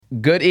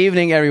Good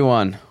evening,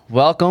 everyone.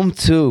 Welcome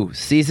to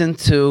Season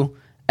 2,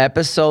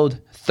 Episode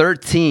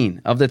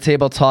 13 of the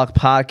Table Talk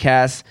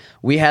Podcast.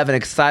 We have an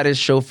exciting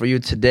show for you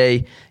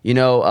today. You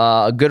know,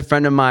 a good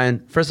friend of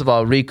mine, first of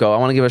all, Rico. I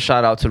want to give a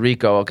shout out to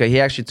Rico, okay? He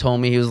actually told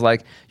me, he was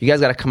like, you guys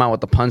got to come out with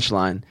the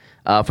punchline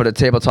for the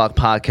Table Talk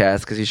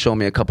Podcast because he showed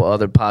me a couple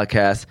other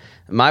podcasts.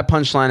 My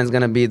punchline is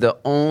going to be the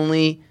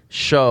only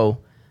show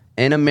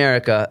in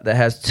America that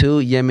has two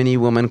Yemeni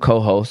women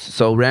co-hosts.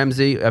 So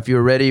Ramsey, if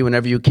you're ready,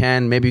 whenever you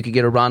can, maybe you could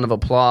get a round of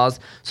applause.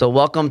 So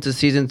welcome to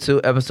Season 2,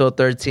 Episode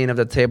 13 of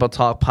the Table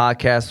Talk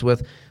Podcast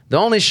with the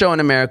only show in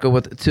America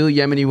with two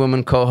Yemeni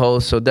women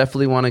co-hosts. So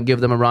definitely want to give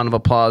them a round of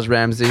applause,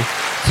 Ramsey,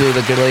 to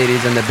the good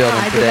ladies in the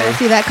building today. I did not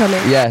see that coming.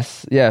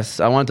 Yes.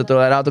 I wanted to throw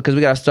that out there because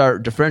we got to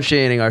start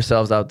differentiating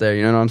ourselves out there.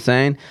 You know what I'm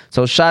saying?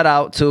 So shout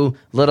out to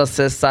little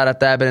sis Sara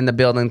Thabit in the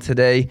building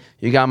today.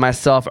 You got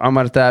myself,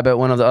 Omar Thabit,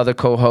 one of the other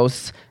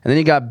co-hosts. And then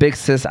you got big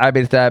sis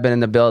Abid Thabit in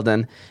the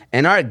building.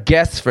 And our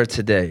guest for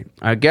today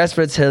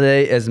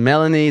is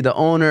Melanie, the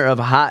owner of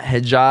Hot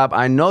Hijab.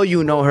 I know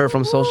you know her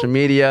from social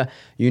media.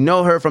 You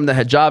know her from the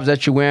hijabs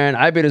that you're wearing.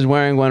 Abid is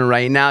wearing one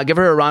right now. Give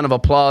her a round of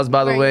applause,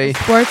 by the way,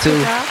 sports to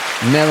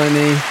hijab.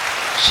 Melanie.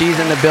 She's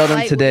in the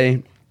building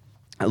today.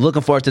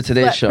 Looking forward to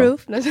today's show.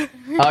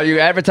 Oh, you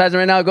advertising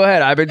right now? Go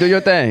ahead, Abid. Do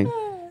your thing.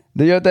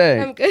 Do your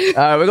thing. I'm good.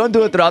 All right, we're going to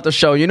do it throughout the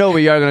show. You know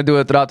we are going to do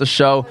it throughout the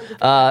show.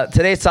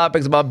 Today's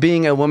topic is about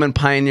being a woman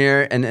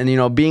pioneer and you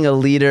know, being a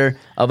leader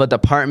of a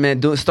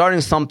department,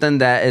 starting something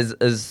that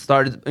is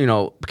started, you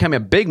know, becoming a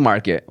big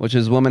market, which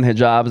is women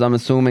hijabs. I'm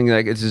assuming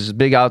like it's just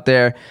big out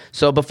there.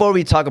 So before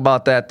we talk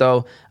about that,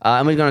 though,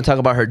 and we're going to talk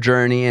about her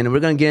journey, and we're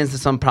going to get into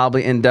some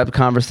probably in-depth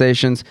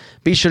conversations.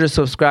 Be sure to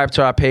subscribe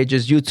to our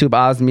pages, YouTube,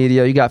 Oz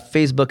Media. You got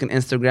Facebook and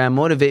Instagram,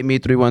 Motivate Me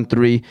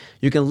 313.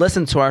 You can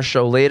listen to our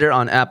show later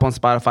on Apple and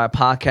Spotify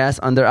podcasts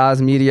under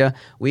Oz Media.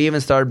 We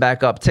even started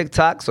back up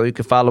TikTok, so you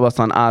can follow us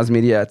on Oz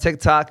Media at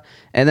TikTok.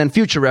 And then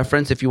future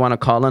reference, if you want to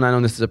call in, I know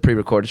this is a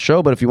pre-recorded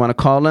show, but if you want to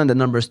call in, the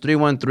number is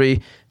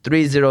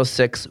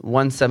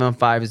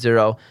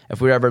 313-306-1750.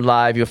 If we're ever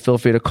live, you'll feel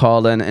free to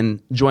call in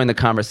and join the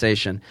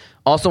conversation.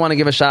 Also want to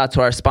give a shout out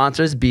to our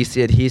sponsors,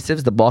 BC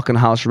Adhesives, the Balkan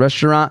House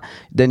Restaurant.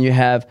 Then you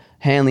have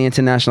Hanley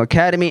International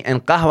Academy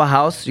and Qahwa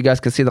House. You guys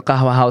can see the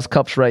Qahwa House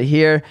cups right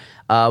here.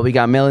 We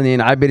got Melanie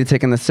and Abid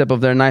taking a sip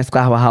of their nice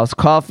Qahwa House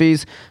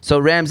coffees. So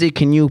Ramsey,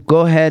 can you go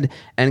ahead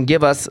and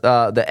give us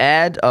the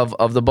ad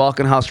of the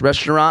Balkan House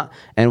Restaurant?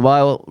 And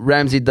while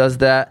Ramsey does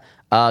that,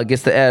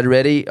 gets the ad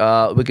ready,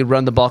 we could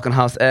run the Balkan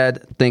House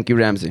ad. Thank you,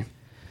 Ramsey.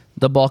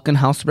 The Balkan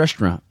House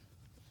Restaurant.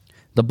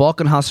 The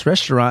Balkan House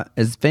Restaurant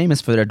is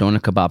famous for their doner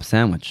kebab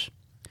sandwich.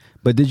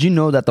 But did you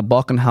know that the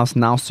Balkan House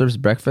now serves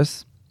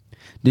breakfast?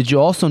 Did you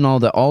also know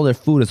that all their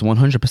food is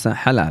 100%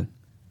 halal?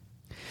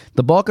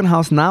 The Balkan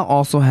House now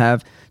also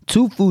have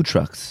 2 food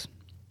trucks,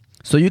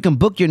 so you can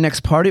book your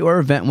next party or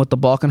event with the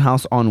Balkan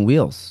House on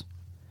wheels.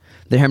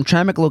 Their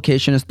Hamtramck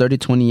location is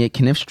 3028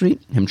 Kniff Street,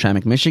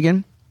 Hamtramck,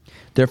 Michigan.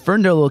 Their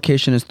Ferndale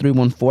location is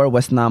 314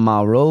 West 9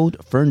 Mile Road,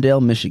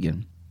 Ferndale,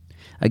 Michigan.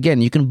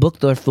 Again, you can book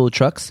their food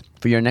trucks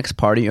for your next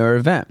party or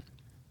event.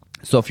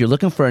 So if you're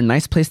looking for a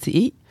nice place to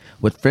eat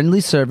with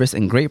friendly service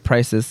and great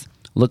prices,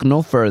 look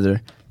no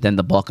further than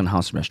the Balkan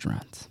House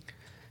Restaurant.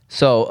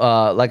 So,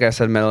 like I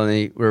said,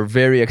 Melanie, we're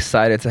very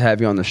excited to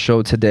have you on the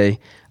show today.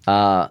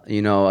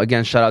 You know,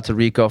 again, shout out to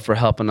Rico for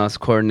helping us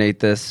coordinate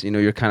this. You know,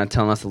 you're kind of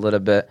telling us a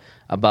little bit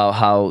about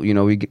how, you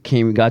know, we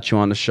got you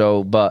on the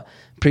show, but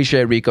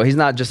appreciate Rico. He's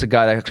not just a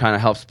guy that kind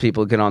of helps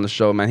people get on the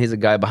show, man. He's a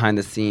guy behind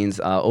the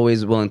scenes,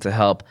 always willing to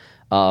help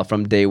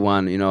from day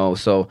one, you know.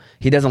 So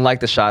he doesn't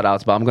like the shout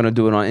outs, but I'm going to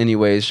do it on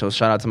anyways. So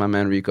shout out to my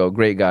man Rico.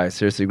 Great guy.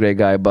 Seriously, great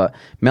guy. But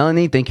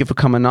Melanie, thank you for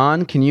coming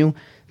on. Can you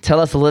tell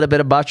us a little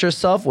bit about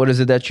yourself? What is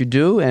it that you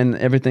do and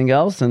everything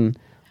else and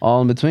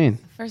all in between?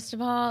 First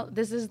of all,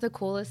 this is the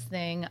coolest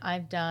thing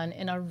I've done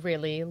in a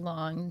really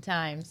long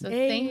time. So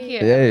thank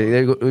you.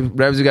 Yeah,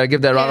 Ramsey, got to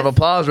give that round of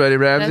applause, ready,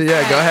 Ramsey?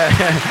 That's Go right.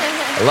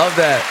 ahead. I love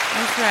that.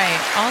 That's right.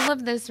 All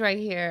of this right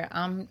here,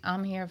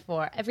 I'm here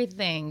for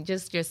everything.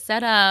 Just your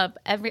setup,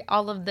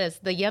 all of this.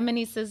 The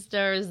Yemeni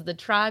sisters, the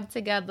tribe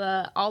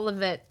together, all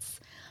of it.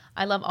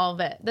 I love all of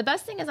it. The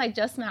best thing is I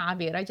just met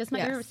Abid. I just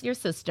met your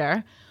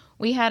sister.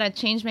 We had a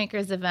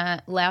Changemakers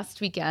event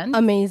last weekend.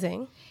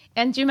 Amazing.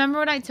 And do you remember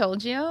what I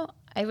told you?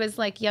 I was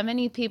like,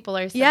 Yemeni people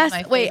are some of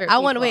my favorite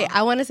people.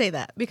 I want to say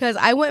that because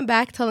I went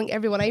back telling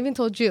everyone. I even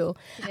told you.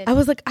 I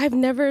was like, I've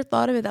never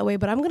thought of it that way,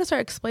 but I'm going to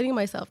start explaining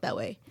myself that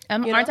way.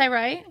 Aren't I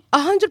right?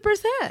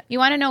 100%. You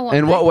want to know what?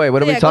 In what way?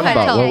 What are we talking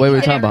about? What way are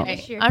we talking about?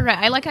 All right.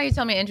 I like how you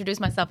told me to introduce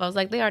myself. I was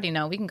like, they already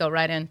know. We can go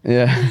right in.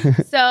 Yeah.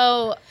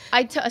 So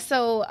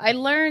I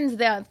learned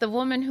that the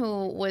woman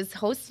who was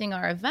hosting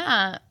our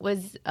event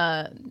was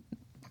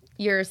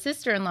your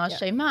sister-in-law,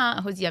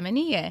 Shema, who's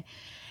Yemeni.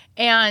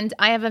 And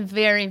I have a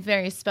very,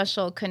 very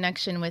special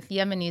connection with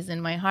Yemenis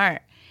in my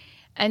heart.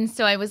 And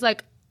so I was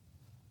like,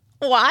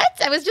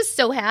 what? I was just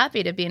so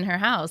happy to be in her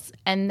house.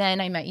 And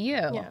then I met you.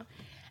 Yeah.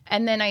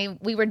 And then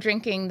we were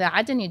drinking the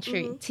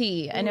Adani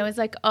tea, and it was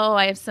like, oh,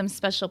 I have some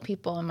special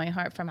people in my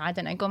heart from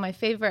Aden. I go, my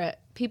favorite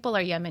people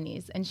are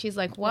Yemenis. And she's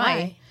like,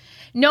 why?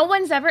 No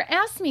one's ever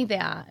asked me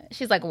that.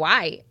 She's like,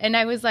 why? And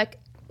I was like,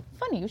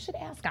 funny, you should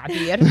ask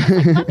Abir.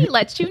 Like, let me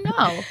let you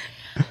know.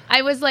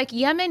 I was like,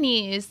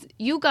 Yemenis,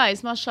 you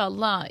guys,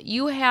 mashallah,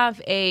 you have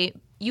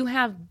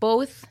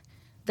both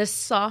the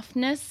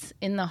softness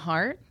in the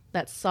heart,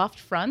 that soft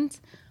front,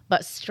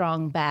 but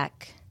strong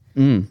back.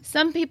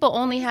 Some people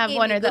only have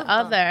one or the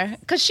other.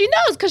 Because she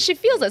knows, because she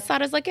feels it.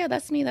 Sada's like, yeah,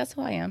 that's me, that's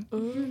who I am.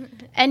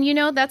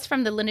 And that's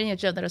from the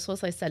lineage of the Rasul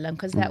sallallahu,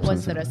 because that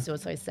was the Rasul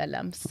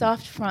sallallahu.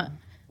 Soft front,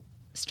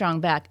 strong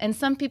back. And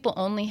some people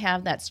only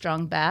have that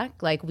strong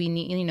back. Like we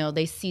need,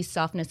 they see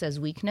softness as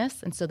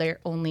weakness. And so they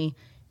only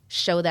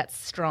show that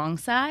strong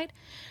side.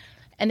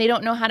 And they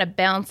don't know how to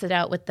balance it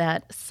out with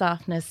that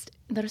softness.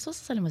 The Rasul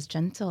sallallahu was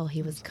gentle.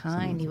 He was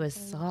kind. He was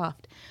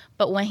soft.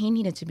 But when he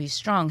needed to be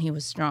strong, he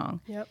was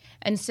strong. Yep.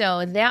 And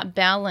so that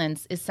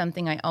balance is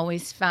something I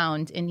always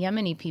found in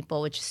Yemeni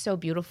people, which is so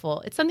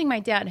beautiful. It's something my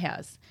dad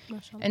has.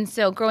 Mashallah. And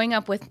so growing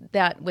up with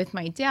that with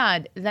my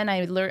dad, then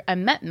I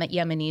met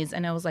Yemenis,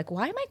 and I was like,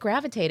 why am I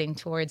gravitating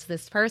towards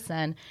this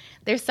person?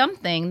 There's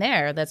something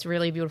there that's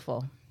really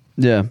beautiful.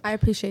 Yeah. I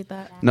appreciate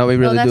that. No, we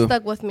really that do.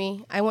 stuck with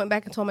me. I went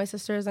back and told my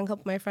sisters and a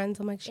couple of my friends.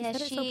 I'm like, she said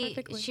it so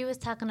perfectly. She was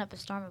talking up a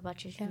storm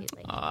about you. She was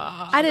like,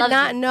 I did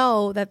not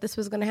know that this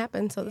was going to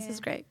happen, so this is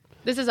great.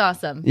 This is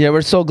awesome. Yeah,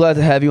 we're so glad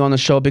to have you on the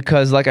show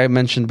because, like I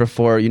mentioned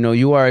before,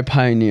 you are a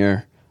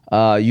pioneer.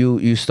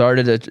 You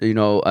started a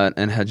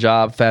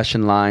hijab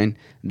fashion line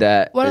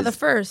that one of the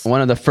first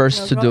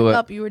to do it.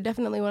 Up, you were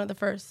definitely one of the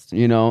first.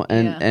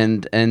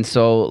 And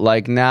so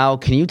like now,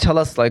 can you tell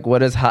us like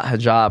what is hot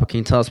hijab? Can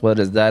you tell us what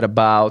is that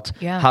about?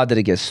 Yeah. How did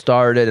it get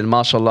started? And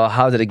mashallah,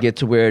 how did it get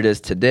to where it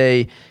is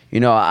today?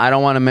 I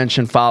don't want to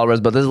mention followers,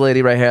 but this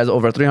lady right here has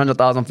over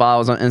 300,000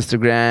 followers on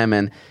Instagram,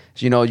 and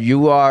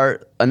you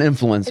are an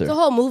influencer. It's a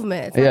whole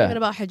movement. It's not even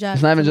about hijab.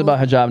 It's not even just about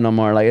hijab no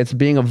more. Like it's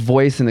being a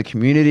voice in the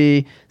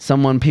community,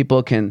 someone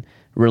people can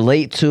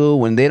relate to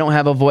when they don't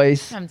have a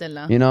voice.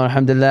 Alhamdulillah.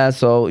 Alhamdulillah.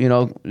 So,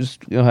 just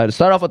go ahead.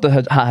 Start off with the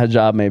hot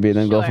hijab maybe,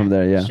 then go from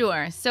there. Yeah.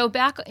 Sure. So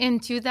back in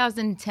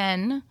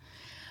 2010,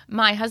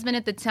 my husband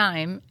at the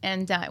time,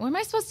 and where am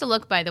I supposed to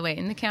look, by the way,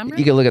 in the camera?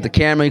 You can look at the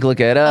camera. You can look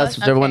at us.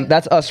 Okay. Everyone,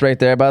 that's us right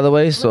there, by the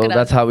way. So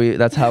that's how we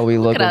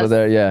look over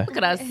there. Yeah. Look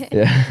at us.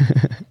 Yeah.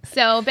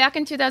 So back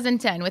in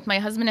 2010, with my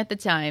husband at the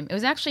time, it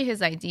was actually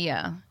his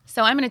idea.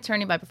 So I'm an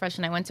attorney by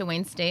profession. I went to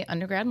Wayne State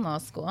undergrad in law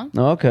school.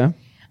 Oh, okay.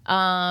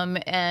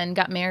 And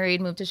got married,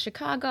 moved to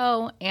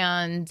Chicago,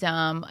 and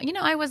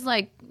I was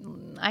like,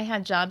 I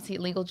had jobs,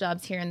 legal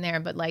jobs here and there,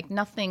 but like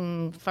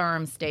nothing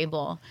firm,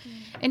 stable.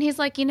 And he's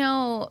like,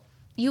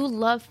 you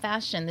love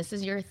fashion. This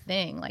is your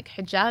thing. Like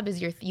hijab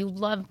is you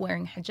love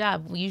wearing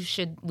hijab.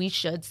 We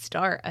should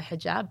start a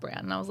hijab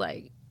brand. And I was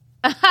like,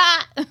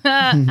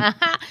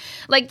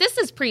 like this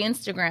is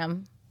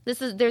pre-Instagram.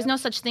 There's no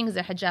such thing as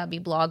a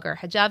hijabi blogger.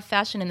 Hijab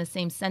fashion in the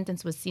same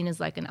sentence was seen as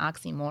like an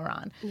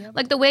oxymoron. Yep.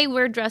 Like the way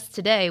we're dressed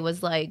today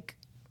was like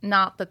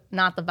not the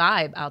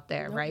vibe out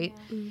there, right?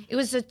 It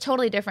was a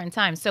totally different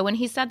time. So when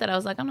he said that, I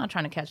was like, I'm not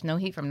trying to catch no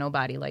heat from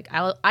nobody. Like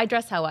I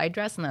dress how I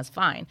dress, and that's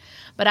fine.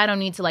 But I don't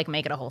need to like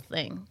make it a whole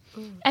thing.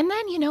 And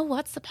then you know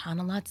what?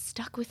 SubhanAllah, it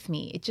stuck with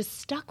me. It just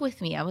stuck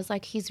with me. I was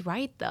like, he's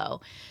right though.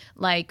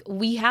 Like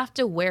we have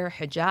to wear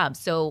hijab,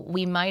 so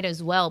we might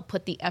as well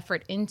put the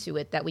effort into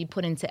it that we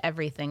put into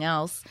everything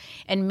else,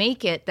 and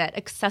make it that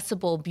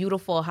accessible,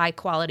 beautiful, high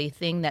quality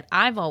thing that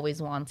I've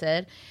always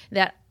wanted.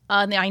 That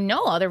I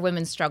know other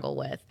women struggle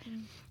with.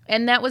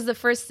 And that was the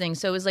first thing.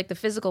 So it was like the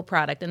physical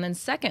product. And then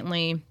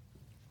secondly,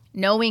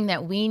 knowing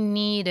that we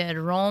needed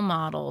role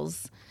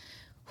models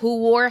who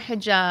wore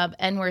hijab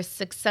and were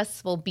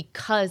successful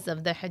because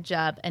of the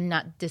hijab and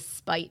not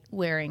despite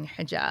wearing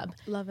hijab.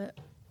 Love it.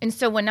 And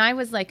so when I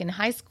was like in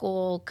high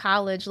school,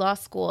 college, law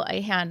school, I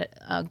had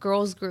a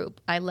girls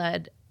group I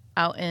led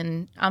out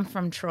I'm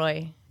from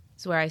Troy,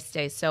 is where I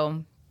stay.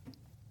 So,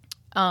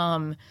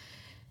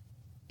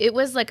 it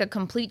was like a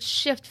complete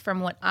shift from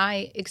what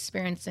I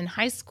experienced in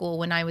high school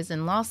when I was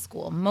in law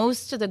school.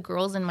 Most of the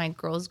girls in my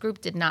girls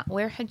group did not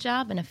wear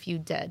hijab, and a few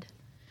did.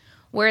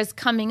 Whereas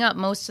coming up,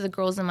 most of the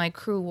girls in my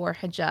crew wore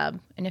hijab,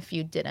 and a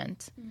few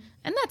didn't.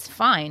 And that's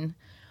fine.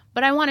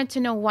 But I wanted to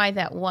know why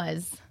that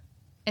was.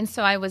 And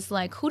so I was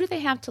like, who do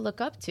they have to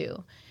look up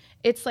to?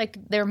 It's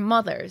like their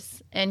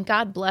mothers, and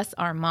God bless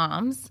our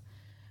moms.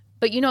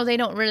 But, they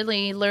don't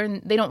really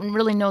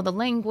know the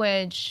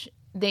language.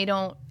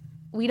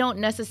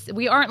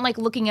 We aren't like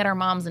looking at our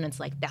moms and it's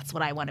like, that's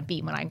what I want to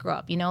be when I grow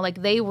up.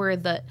 Like they were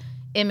the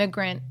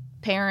immigrant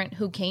parent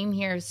who came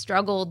here,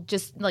 struggled,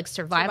 just like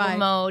survival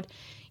mode,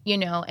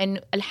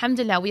 and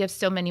alhamdulillah, we have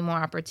so many more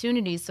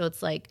opportunities. So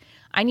it's like,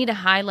 I need to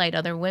highlight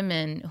other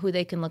women who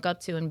they can look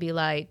up to and be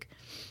like,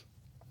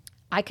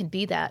 I could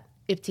be that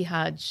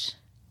Ibtihaj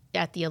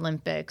at the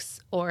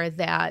Olympics, or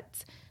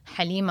that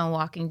Halima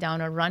walking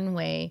down a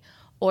runway,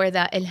 or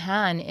that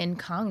Ilhan in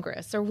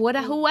Congress, or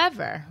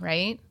whoever,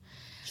 right?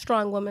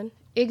 Strong woman.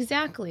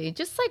 Exactly.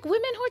 Just like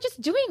women who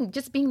are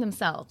just being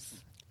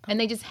themselves. And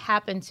they just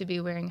happen to be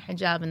wearing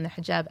hijab, and the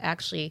hijab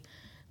actually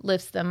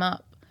lifts them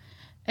up.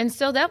 And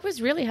so that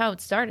was really how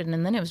it started.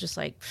 And then it was just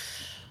like,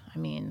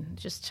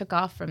 just took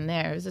off from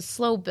there. It was a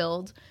slow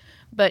build,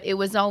 but it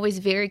was always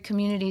very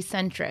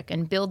community-centric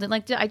and building.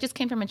 Like, I just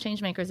came from a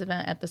Changemakers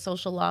event at the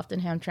Social Loft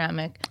in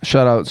Hamtramck.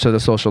 Shout out to the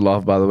Social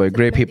Loft, by the way.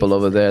 Great people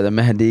over there. The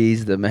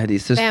Mehdis, the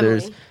Mehdi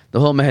sisters, Family. the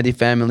whole Mehdi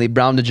family.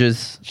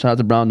 Browndages. Shout out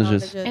to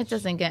Browndages. It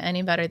doesn't get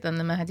any better than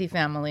the Mehdi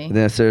family.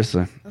 Yeah,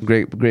 seriously.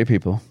 Great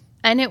people.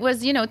 And it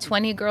was,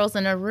 20 girls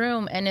in a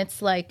room, and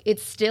it's like, it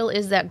still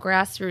is that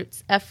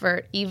grassroots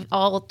effort,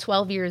 all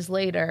 12 years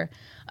later,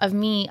 of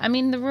me. I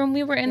mean, the room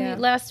we were in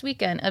last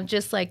weekend, of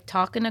just like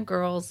talking to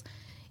girls,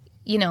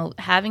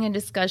 having a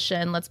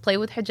discussion. Let's play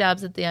with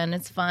hijabs at the end.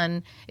 It's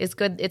fun. It's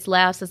good. It's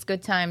laughs. It's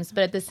good times.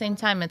 But at the same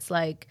time, it's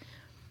like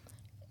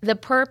the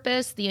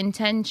purpose, the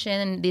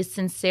intention, the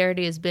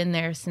sincerity has been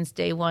there since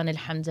day one,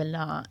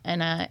 alhamdulillah.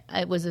 And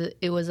it was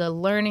a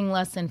learning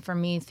lesson for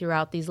me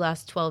throughout these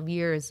last 12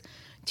 years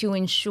to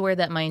ensure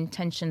that my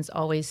intentions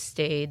always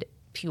stayed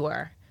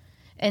pure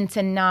and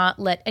to not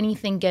let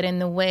anything get in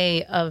the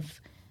way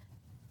of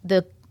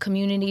the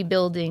community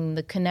building,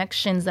 the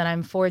connections that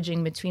I'm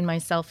forging between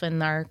myself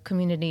and our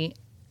community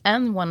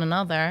and one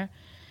another.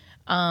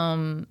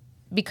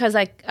 Because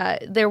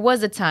there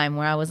was a time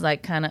where I was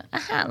like kind of,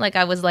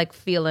 I was like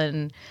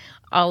feeling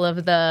all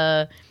of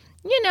the,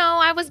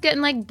 I was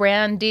getting like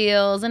brand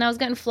deals and I was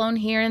getting flown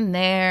here and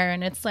there.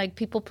 And it's like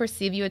people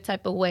perceive you a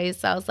type of way.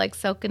 So I was like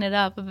soaking it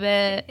up a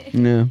bit.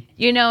 Yeah.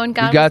 And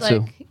God got was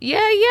like, to.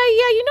 yeah.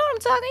 You know what I'm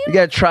talking about? You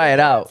got to try it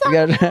out.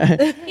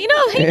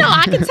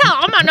 I can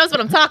tell. Omar knows what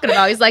I'm talking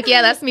about. He's like,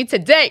 yeah, that's me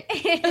today.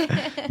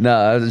 No,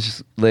 I was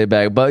just laid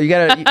back. But you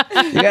gotta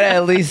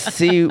at least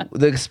see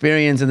the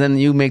experience, and then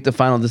you make the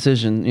final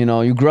decision.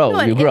 You grow.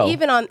 And grow.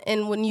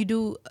 even when you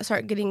do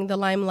start getting the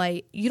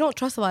limelight, you don't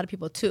trust a lot of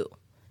people too,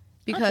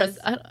 because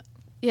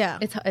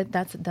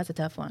that's a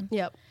tough one.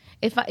 Yep.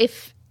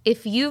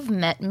 If you've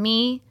met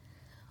me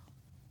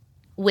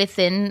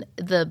within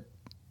the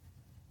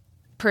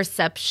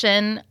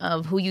perception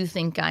of who you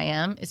think I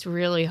am, it's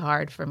really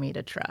hard for me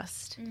to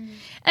trust.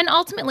 And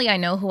ultimately, I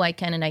know who I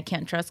can and I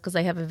can't trust because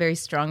I have a very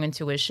strong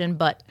intuition,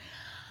 but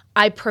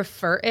I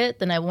prefer it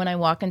than when I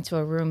walk into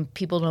a room,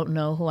 people don't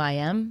know who I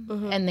am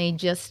and they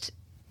just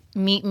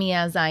meet me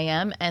as I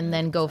am and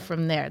then go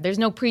from there. There's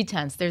no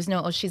pretense. There's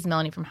no, she's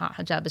Melanie from Hot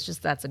Hijab. It's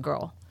just, that's a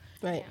girl.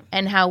 Right.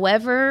 And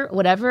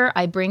whatever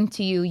I bring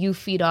to you, you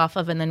feed off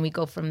of, and then we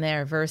go from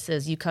there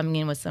versus you coming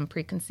in with some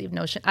preconceived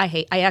notion.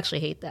 I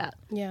actually hate that.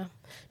 Yeah.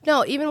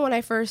 No, even when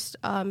I first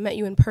met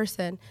you in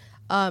person,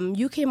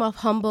 you came off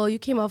humble, you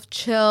came off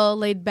chill,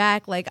 laid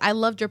back. Like, I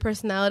loved your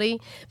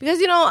personality because,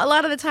 a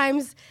lot of the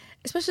times,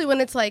 especially when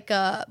it's like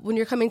when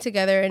you're coming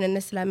together in an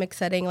Islamic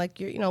setting,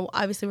 like,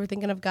 obviously we're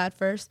thinking of God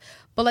first,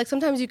 but like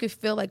sometimes you could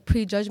feel like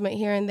prejudgment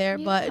here and there.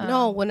 Yeah. But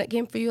no, when it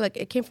came for you, like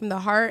it came from the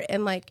heart,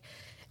 and like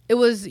it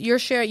was your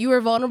share. You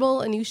were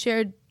vulnerable and you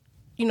shared,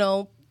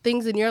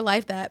 things in your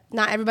life that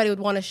not everybody would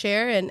want to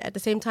share. And at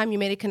the same time, you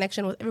made a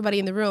connection with everybody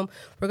in the room,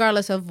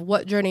 regardless of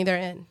what journey they're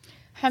in.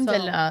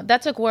 Alhamdulillah.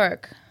 That took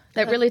work.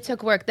 That really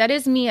took work. That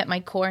is me at my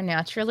core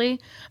naturally,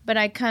 but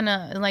I kind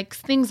of like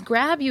things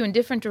grab you in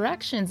different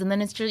directions, and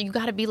then it's just, you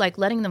got to be like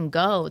letting them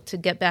go to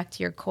get back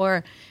to your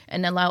core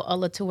and allow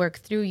Allah to work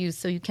through you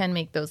so you can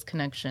make those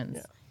connections.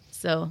 Yeah.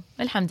 So,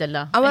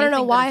 alhamdulillah. I want to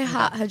know why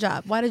Hot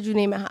Hijab. Why did you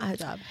name it Hot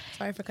Hijab?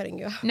 Sorry for cutting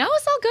you off. No,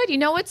 it's all good.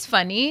 What's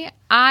funny?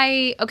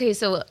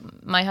 So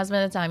my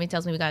husband at the time, he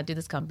tells me we got to do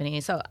this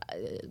company. So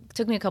it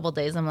took me a couple of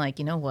days. I'm like,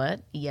 you know what?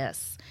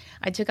 Yes.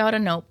 I took out a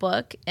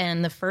notebook,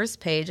 and the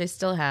first page, I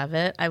still have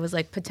it. I was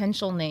like,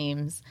 potential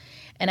names.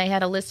 And I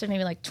had a list of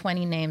maybe like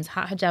 20 names.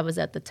 Hot Hijab was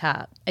at the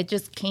top. It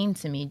just came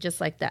to me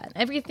just like that.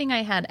 Everything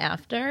I had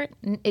after,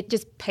 it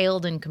just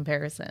paled in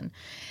comparison.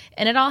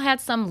 And it all had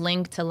some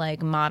link to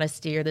like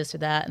modesty or this or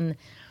that. And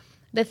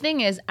the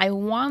thing is, I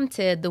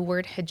wanted the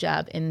word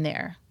hijab in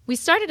there. We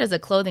started as a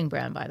clothing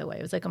brand, by the way.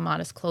 It was like a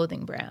modest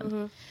clothing brand.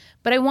 Mm-hmm.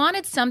 But I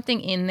wanted something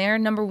in there,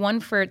 number one,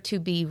 for it to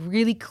be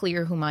really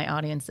clear who my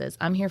audience is.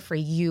 I'm here for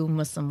you,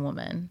 Muslim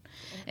woman.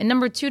 And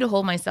number two, to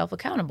hold myself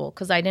accountable,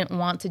 because I didn't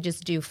want to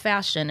just do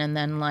fashion. And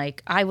then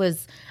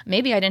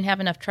maybe I didn't have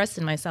enough trust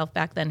in myself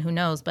back then, who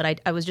knows? But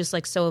I was just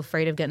like so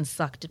afraid of getting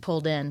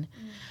pulled in.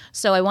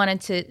 So I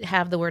wanted to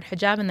have the word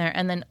hijab in there.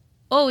 And then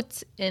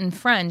haute in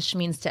French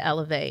means to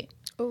elevate.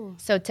 Ooh.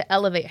 So to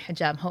elevate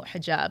hijab, haute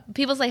hijab.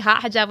 People say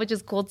hot hijab, which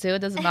is cool too. It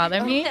doesn't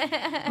bother me.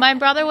 My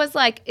brother was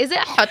like, is it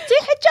hot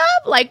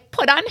hijab? Like,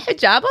 put on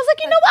hijab? I was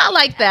like, you know what? I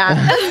like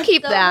that. Let's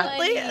keep that.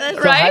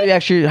 So right?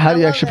 How do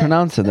you actually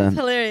pronounce it then? That's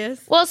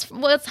hilarious. Well,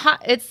 it's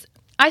hot.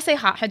 I say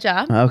hot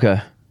hijab.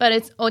 Okay. But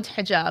it's haute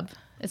hijab.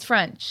 It's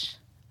French.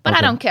 But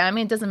I don't care. I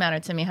mean, it doesn't matter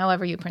to me.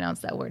 However you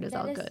pronounce that word is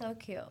all good. That is so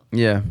cute.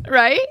 Yeah.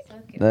 Right? So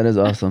cute. That is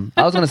awesome.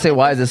 I was going to say,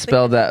 why is it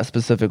spelled that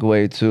specific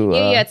way too?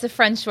 Yeah, it's a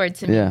French word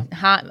to me. Yeah.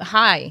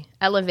 High,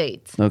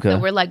 elevate. Okay. So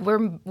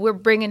we're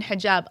bringing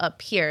hijab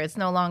up here. It's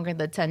no longer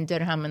the 10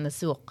 dirham in the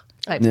souk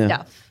type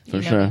stuff. For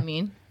you know sure. what I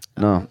mean?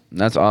 No,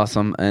 that's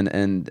awesome.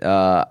 And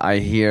I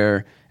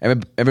hear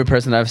every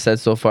person I've said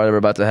so far that we're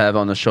about to have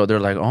on the show, they're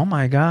like, oh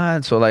my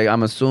God. So like,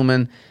 I'm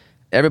assuming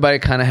everybody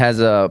kind of has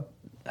a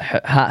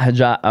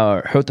hijab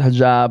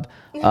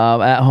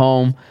at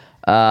home.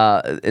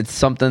 It's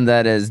something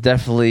that is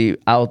definitely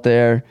out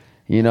there,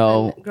 you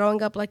know. And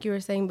growing up, like you were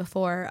saying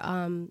before,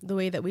 the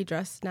way that we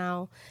dress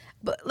now,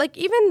 but like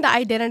even the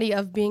identity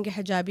of being a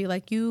hijabi,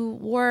 like you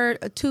wore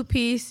a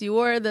 2-piece, you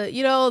wore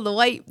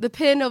the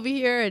pin over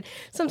here, and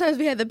sometimes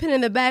we had the pin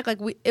in the back. Like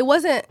it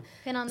wasn't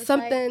Pin on the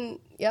something.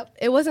 Yep,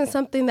 it wasn't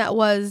something that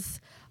was.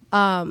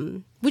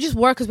 We just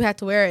wore because we had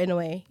to wear it in a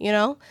way, you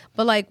know.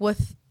 But like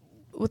with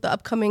the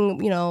upcoming,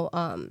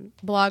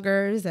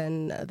 bloggers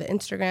and the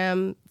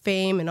Instagram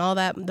fame and all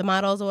that, the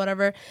models or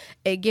whatever,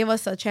 it gave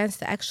us a chance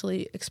to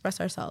actually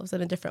express ourselves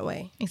in a different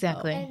way.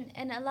 Exactly.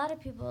 And a lot of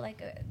people,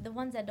 like the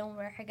ones that don't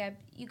wear hijab,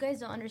 you guys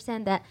don't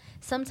understand that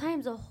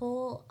sometimes a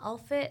whole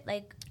outfit,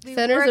 like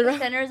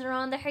centers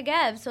around the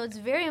hijab. So it's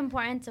very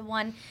important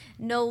to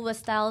know what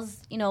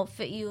styles,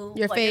 fit you,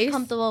 your what face, you're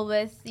comfortable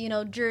with,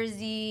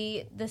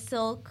 jersey, the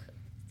silk.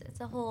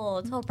 It's a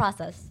whole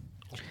process.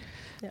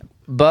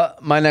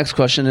 But my next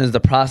question is, the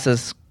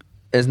process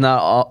is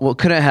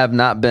couldn't have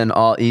not been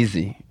all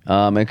easy.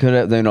 It could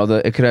have,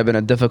 it could have been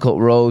a difficult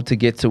road to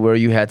get to where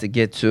you had to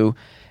get to.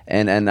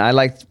 And I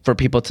like for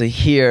people to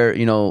hear,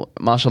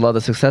 mashallah, the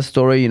success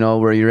story,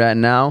 where you're at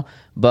now,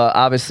 but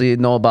obviously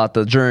know about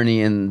the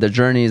journey, and the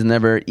journey is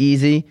never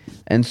easy.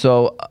 And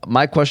so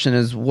my question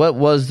is, what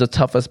was the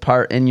toughest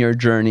part in your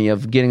journey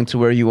of getting to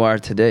where you are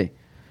today?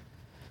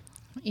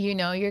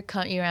 You're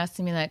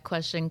asking me that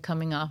question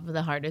coming off of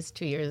the hardest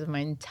 2 years of my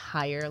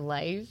entire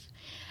life.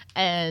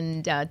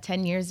 And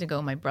 10 years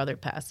ago, my brother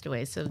passed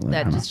away. So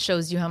that just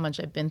shows you how much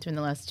I've been through in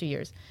the last 2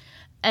 years.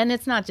 And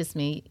it's not just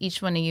me.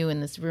 Each one of you in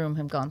this room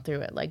have gone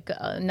through it. Like,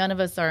 none of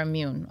us are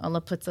immune.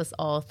 Allah puts us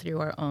all through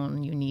our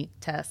own unique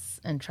tests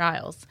and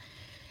trials.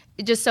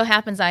 It just so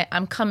happens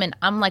I'm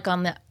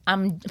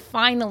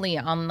finally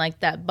on like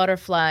that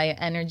butterfly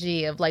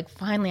energy of like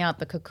finally out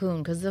the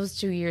cocoon, because those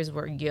 2 years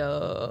were, I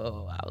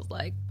was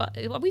like,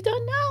 are we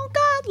done now,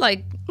 God?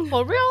 Like,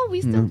 for real?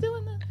 We still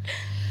doing that?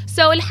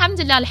 So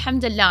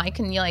alhamdulillah, I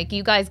can,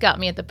 you guys got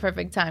me at the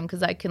perfect time,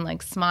 because I can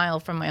like smile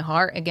from my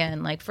heart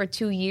again. Like for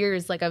 2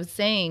 years, like I was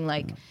saying,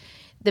 like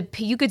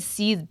you could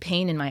see the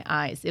pain in my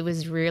eyes. It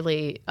was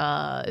really,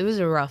 it was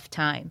a rough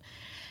time.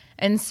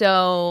 And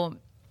so,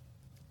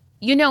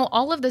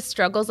 all of the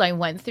struggles I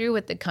went through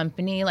with the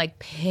company, like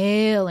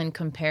pale in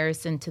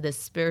comparison to the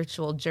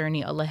spiritual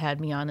journey Allah had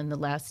me on in the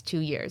last 2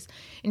 years.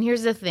 And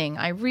here's the thing.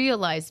 I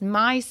realized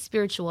my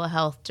spiritual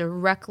health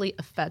directly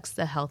affects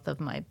the health of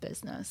my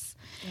business.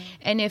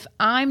 And if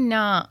I'm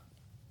not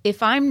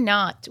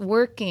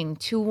working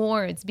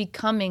towards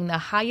becoming the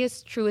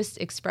highest, truest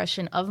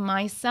expression of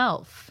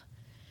myself,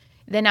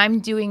 then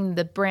I'm doing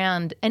the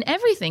brand and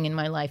everything in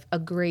my life a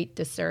great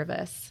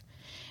disservice.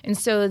 And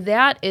so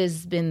that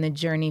has been the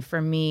journey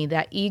for me,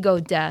 that ego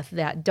death,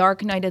 that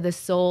dark night of the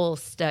soul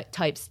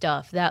type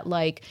stuff, that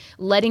like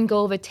letting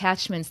go of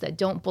attachments that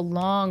don't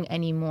belong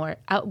anymore,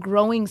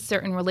 outgrowing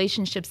certain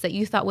relationships that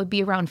you thought would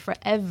be around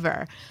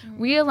forever,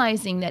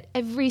 realizing that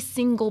every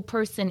single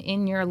person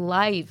in your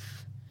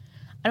life,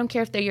 I don't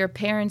care if they're your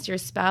parents, your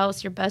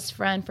spouse, your best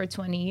friend for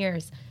 20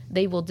 years,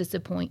 they will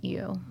disappoint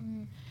you.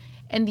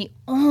 And the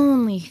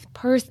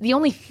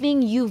only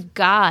thing you've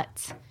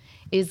got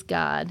is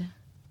God.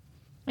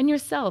 And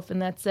yourself,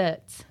 and that's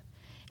it.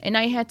 And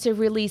I had to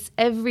release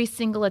every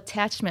single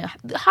attachment.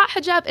 The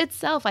hijab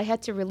itself, I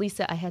had to release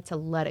it. I had to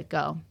let it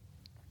go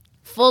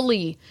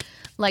fully.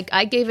 Like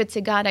I gave it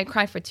to God. I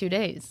cried for 2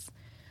 days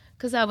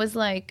because I was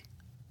like,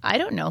 I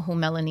don't know who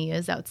Melanie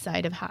is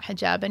outside of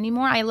hijab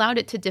anymore. I allowed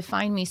it to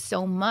define me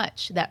so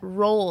much. That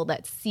role,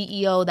 that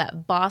CEO,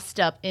 that bossed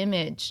up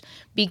image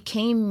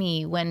became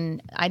me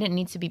when I didn't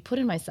need to be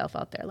putting myself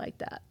out there like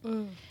that.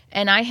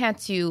 And I had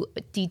to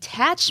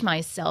detach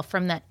myself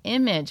from that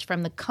image,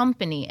 from the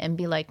company, and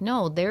be like,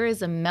 no, there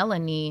is a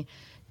Melanie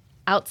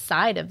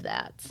outside of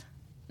that.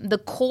 The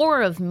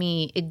core of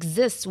me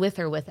exists with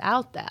or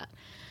without that.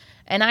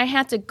 And I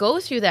had to go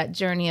through that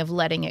journey of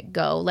letting it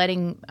go.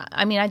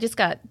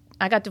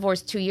 I got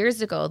divorced 2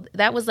 years ago.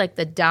 That was like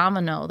the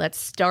domino that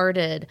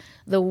started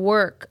the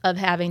work of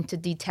having to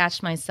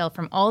detach myself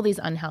from all these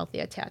unhealthy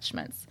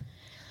attachments.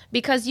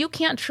 Because you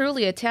can't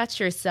truly attach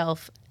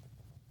yourself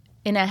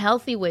in a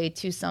healthy way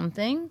to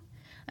something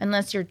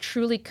unless you're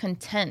truly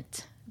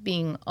content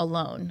being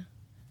alone.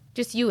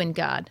 Just you and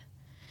God.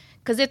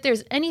 Because if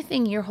there's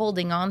anything you're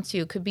holding on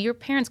to, could be your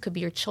parents, could be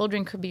your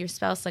children, could be your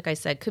spouse, like I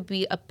said, could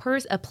be a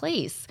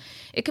place,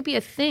 it could be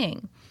a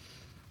thing.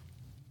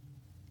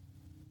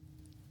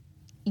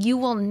 You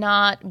will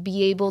not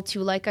be able to,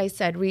 like I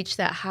said, reach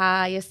that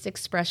highest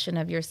expression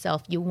of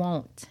yourself. You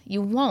won't.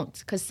 You won't,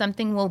 because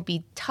something will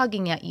be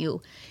tugging at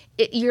you.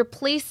 Your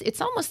place, it's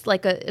almost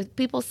like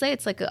people say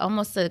it's like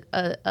almost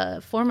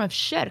a form of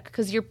shirk,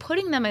 because you're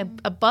putting them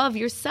above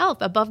yourself,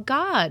 above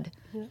God.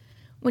 Yeah.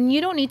 When you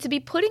don't need to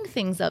be putting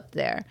things up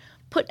there.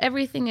 Put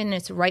everything in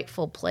its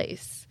rightful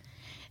place.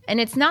 And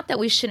it's not that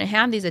we shouldn't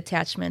have these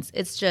attachments.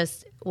 It's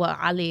just what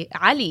Ali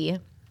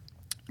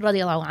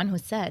radiallahu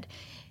anhu said.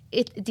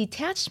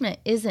 Detachment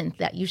isn't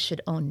that you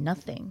should own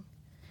nothing.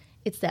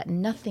 It's that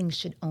nothing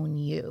should own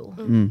you.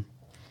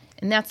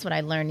 And that's what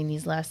I learned in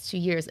these last 2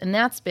 years. And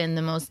that's been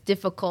the most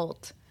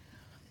difficult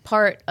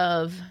part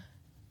of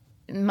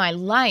my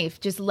life,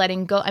 just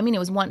letting go. I mean, it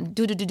was one,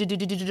 I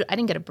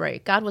didn't get a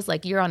break. God was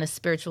like, you're on a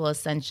spiritual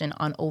ascension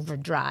on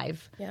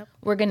overdrive. Yep.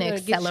 We're going to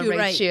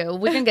accelerate you.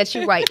 We're going to get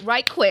you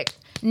right quick.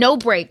 No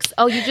breaks.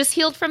 Oh, you just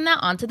healed from that.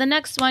 On to the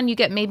next one. You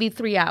get maybe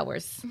 3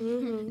 hours.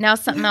 Now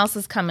something else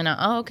is coming up.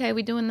 Oh, okay,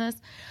 we doing this.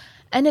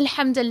 And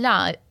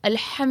alhamdulillah,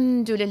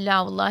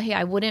 wallahi,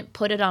 I wouldn't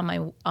put it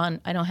on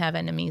I don't have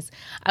enemies.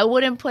 I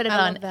wouldn't put it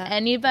on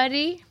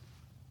anybody,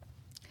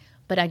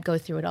 but I'd go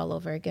through it all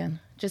over again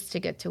just to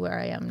get to where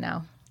I am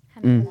now.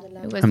 It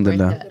was worth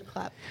it.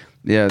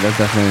 Yeah, that's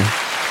definitely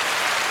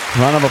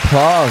round of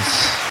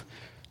applause.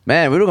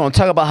 Man, we were going to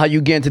talk about how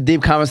you get into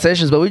deep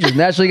conversations, but we just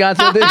naturally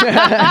got into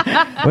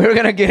it. We were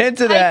going to get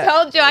into that. I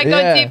told you I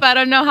go deep. I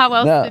don't know how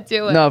else to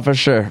do it. No, for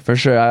sure.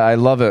 I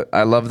love it.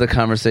 I love the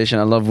conversation.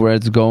 I love where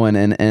it's going.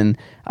 And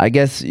I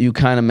guess you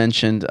kind of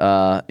mentioned,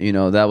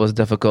 that was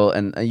difficult.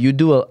 And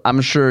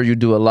I'm sure you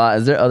do a lot.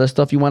 Is there other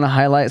stuff you want to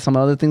highlight? Some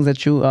other things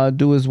that you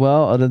do as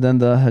well, other than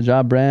the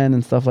hijab brand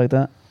and stuff like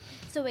that?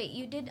 So wait,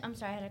 I'm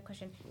sorry, I had a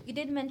question. You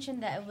did mention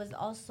that it was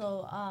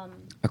also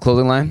a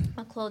clothing line?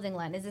 A clothing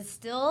line. Is it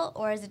still,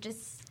 or is it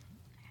just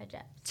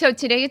hijab? So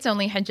today it's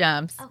only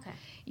hijabs. Okay.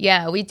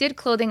 Yeah, we did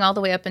clothing all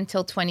the way up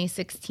until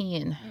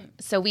 2016.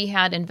 So we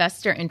had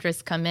investor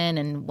interests come in,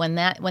 and when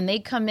they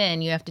come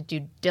in, you have to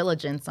do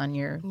diligence on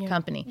your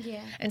company.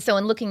 Yeah. And so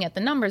in looking at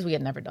the numbers, we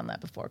had never done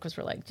that before because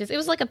we're like, it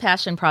was like a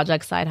passion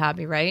project, side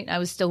hobby, right? I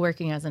was still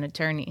working as an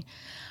attorney.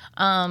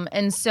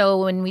 And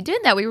so when we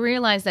did that, we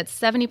realized that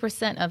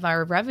 70% of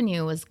our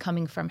revenue was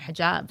coming from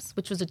hijabs,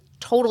 which was a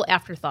total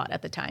afterthought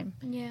at the time.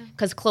 Yeah.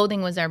 Because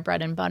clothing was our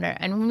bread and butter.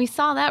 And when we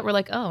saw that, we're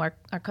like, oh,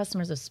 our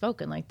customers have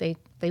spoken. Like they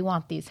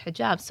want these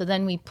hijabs. So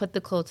then we put the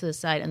clothes to the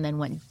side and then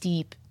went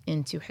deep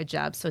into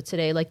hijab. So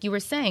today, like you were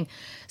saying,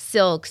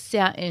 silk,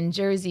 satin,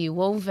 jersey,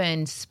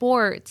 woven,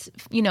 sports,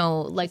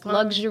 like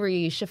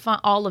luxury, chiffon,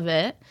 all of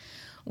it.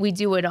 We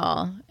do it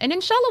all. And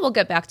inshallah, we'll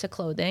get back to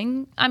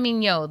clothing. I mean,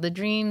 the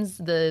dreams,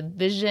 the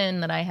vision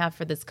that I have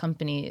for this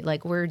company,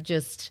 like we're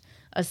just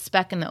a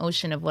speck in the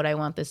ocean of what I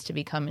want this to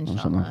become,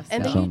 inshallah.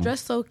 And then you dress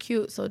so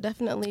cute, so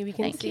definitely we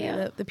can see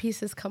the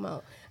pieces come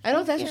out. I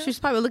know that she's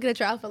probably looking at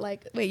your outfit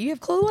like, wait, you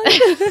have clothes on?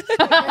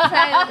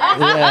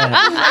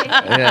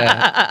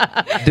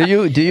 Yeah. Do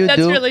you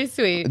That's really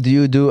sweet. Do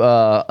you do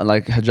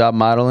like hijab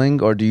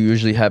modeling, or do you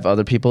usually have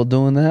other people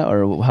doing that,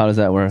 or how does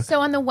that work?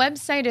 So on the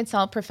website, it's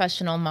all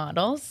professional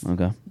models.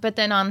 Okay. But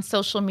then on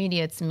social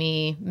media, it's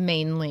me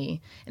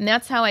mainly. And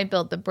that's how I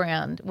built the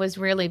brand, was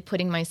really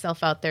putting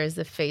myself out there as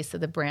the face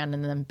of the brand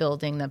and then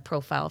building the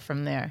profile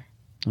from there.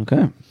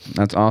 Okay,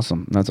 that's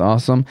awesome.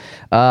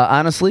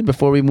 Honestly,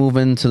 before we move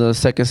into the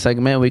second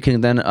segment, we can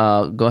then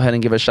go ahead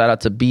and give a shout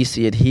out to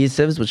BC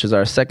Adhesives, which is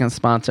our second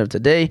sponsor of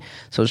today.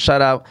 So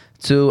shout out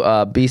to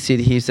BC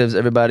Adhesives,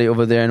 everybody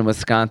over there in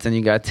Wisconsin.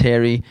 You got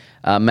Terry,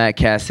 Matt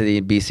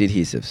Cassidy, BC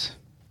Adhesives.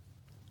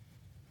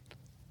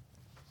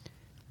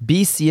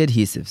 BC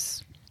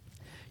Adhesives.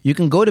 You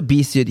can go to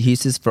BC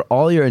Adhesives for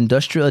all your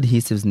industrial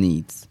adhesives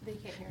needs.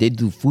 They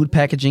do food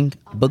packaging,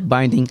 book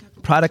binding,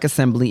 product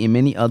assembly, and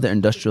many other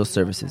industrial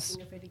services.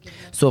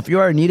 So if you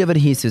are in need of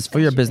adhesives for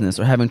your business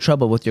or having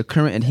trouble with your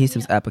current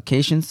adhesives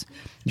applications,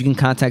 you can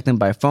contact them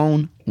by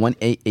phone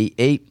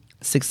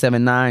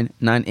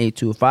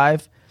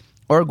 1-888-679-9825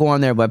 or go on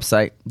their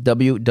website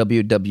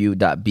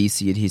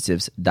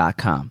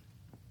www.bcadhesives.com.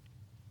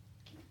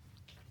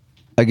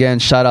 Again,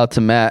 shout out to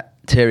Matt,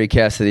 Terry,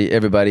 Cassidy,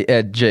 everybody,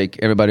 Ed, Jake,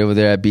 everybody over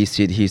there at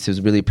BC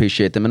Adhesives. Really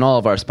appreciate them. And all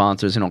of our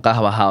sponsors,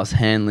 Qahwa House,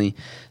 Hanley,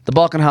 the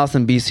Balkan House,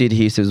 and BC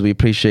Adhesives. We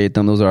appreciate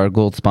them. Those are our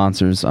gold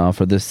sponsors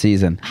for this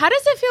season. How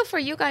does it feel for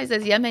you guys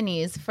as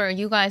Yemenis, for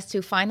you guys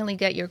to finally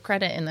get your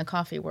credit in the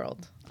coffee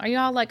world? Are you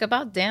all like,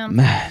 about damn?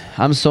 Man,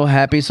 I'm so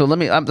happy. So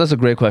that's a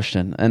great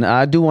question. And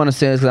I do want to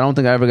say this because I don't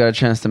think I ever got a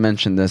chance to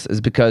mention this,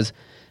 is because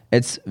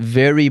it's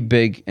very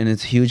big and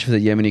it's huge for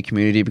the Yemeni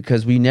community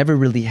because we never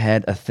really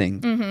had a thing.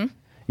 Mm-hmm.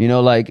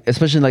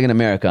 Especially like in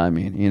America,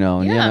 in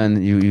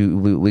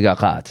Yemen, we got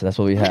khats. That's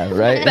what we have,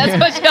 right? That's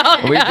what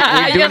y'all we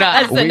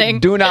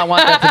do not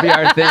want that to be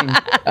our thing.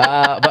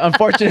 But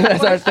unfortunately,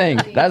 that's our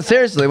thing. That's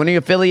seriously, when you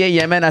affiliate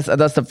Yemen,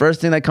 that's the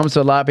first thing that comes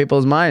to a lot of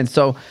people's minds.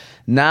 So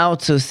now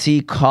to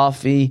see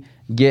coffee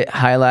get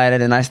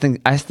highlighted, and I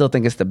still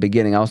think it's the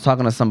beginning. I was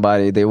talking to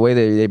somebody, the way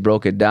they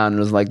broke it down, it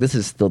was like, this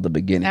is still the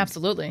beginning.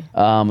 Absolutely.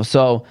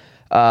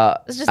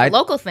 It's just a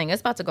local thing.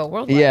 It's about to go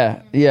worldwide.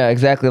 Yeah,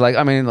 exactly. Like,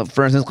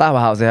 for instance, Qahwa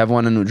House, they have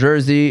one in New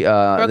Jersey,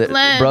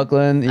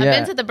 Brooklyn. I've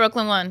been to the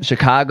Brooklyn one.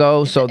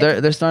 Chicago. So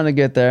they're starting to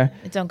get there.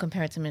 Don't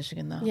compare it to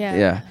Michigan, though.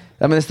 Yeah.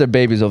 I mean, it's their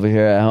babies over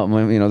here.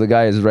 The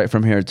guy is right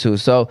from here too.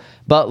 So,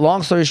 but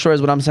long story short,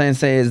 is what I'm saying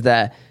is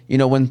that, you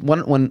know,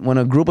 when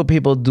a group of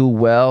people do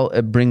well,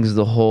 it brings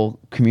the whole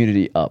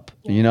community up,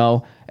 you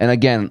know? And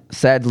again,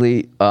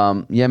 sadly,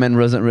 Yemen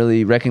wasn't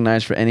really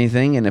recognized for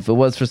anything. And if it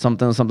was for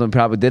something we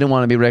probably didn't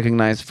want to be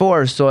recognized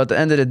for. So at the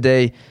end of the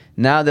day,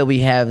 now that we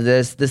have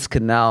this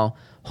could now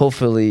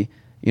hopefully,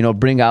 you know,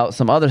 bring out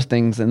some other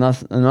things and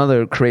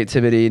another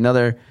creativity,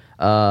 another,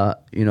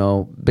 you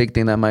know, big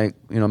thing that might,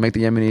 you know, make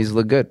the Yemenis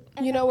look good.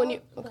 You know, when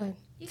you... Okay.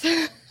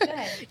 Go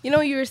ahead. You know,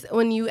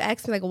 when you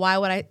asked me, like, why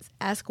would I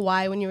ask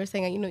why when you were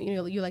saying,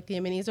 you like the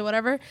Yemenis or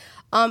whatever,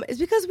 it's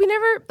because we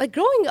never, like,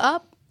 growing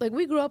up, like,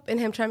 we grew up in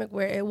Hamtramck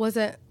where it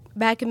wasn't,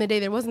 back in the day,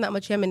 there wasn't that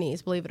much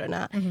Yemenis, believe it or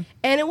not. Mm-hmm.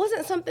 And it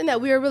wasn't something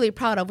that we were really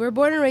proud of. We were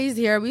born and raised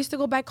here. We used to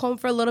go back home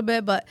for a little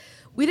bit, but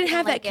we didn't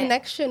have that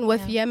connection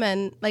with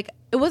Yemen. Like,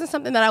 it wasn't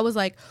something that I was,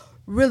 like,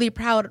 really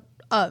proud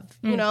of,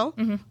 you know?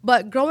 Mm-hmm.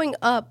 But growing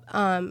up,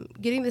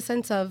 getting the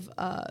sense of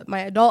my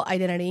adult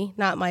identity,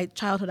 not my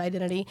childhood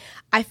identity,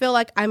 I feel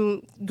like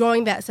I'm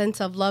growing that sense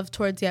of love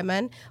towards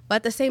Yemen. But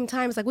at the same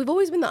time, it's like we've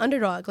always been the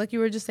underdog, like you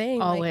were just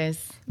saying.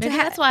 Always. Like,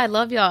 that's why I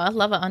love y'all. I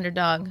love an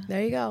underdog.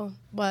 There you go.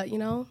 But, you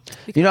know.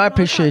 I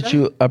appreciate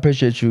you. I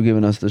appreciate you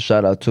giving us the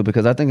shout out too,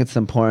 because I think it's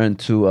important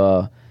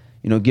to,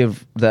 you know,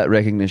 give that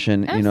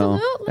recognition, Absolutely. You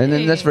know. And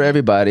then that's for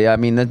everybody. I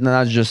mean, I'm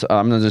not just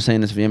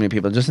saying this for Yemeni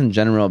people, just in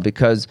general,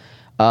 because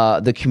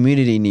the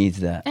community needs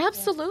that.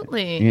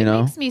 Absolutely. You know?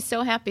 It makes me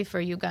so happy for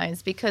you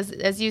guys because,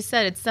 as you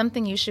said, it's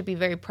something you should be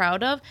very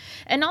proud of.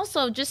 And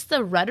also just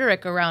the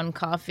rhetoric around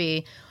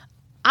coffee.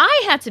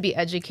 I had to be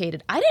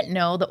educated. I didn't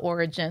know the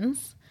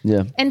origins.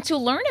 Yeah. And to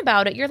learn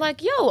about it, you're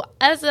like, yo,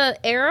 as an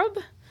Arab,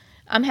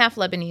 I'm half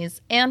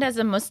Lebanese, and as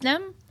a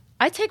Muslim,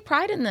 I take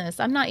pride in this.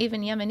 I'm not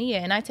even Yemeni,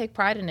 and I take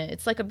pride in it.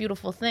 It's like a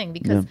beautiful thing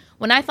because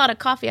when I thought of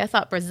coffee, I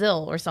thought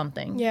Brazil or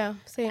something. Yeah,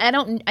 same.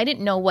 I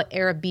didn't know what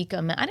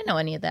Arabica meant. I didn't know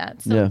any of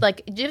that. So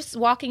like just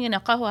walking in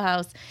a qahwa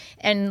house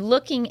and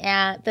looking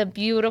at the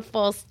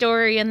beautiful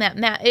story in that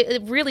map,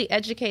 it really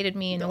educated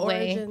me in a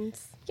way.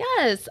 Origins.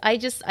 Yes,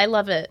 I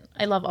love it.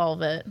 I love all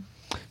of it.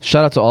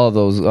 Shout out to all of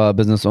those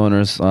business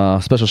owners.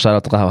 Special shout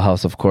out to Qahwa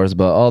House, of course,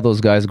 but all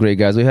those guys, great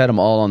guys. We had them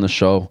all on the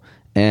show.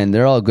 And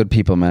they're all good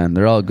people, man.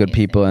 They're all good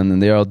people,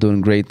 and they're all doing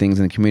great things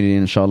in the community.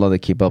 And inshallah, they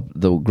keep up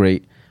the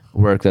great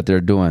work that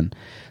they're doing.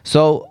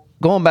 So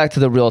going back to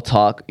the real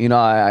talk, you know,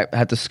 I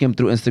had to skim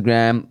through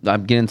Instagram.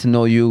 I'm getting to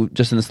know you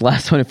just in this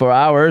last 24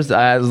 hours.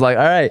 I was like,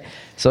 all right.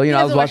 So, you know,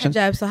 I was watching.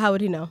 Hijab, so how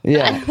would he know?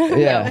 Yeah,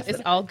 yeah.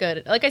 It's all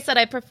good. Like I said,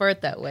 I prefer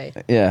it that way.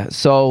 Yeah.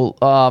 So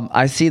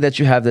I see that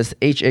you have this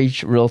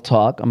HH Real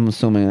Talk. I'm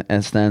assuming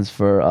it stands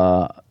for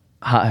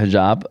Hot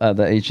Hijab,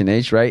 the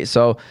H&H, right?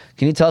 So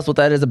can you tell us what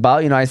that is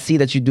about? You know, I see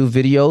that you do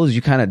videos.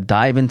 You kind of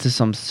dive into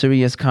some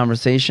serious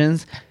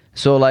conversations.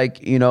 So,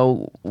 like, you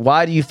know,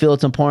 why do you feel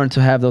it's important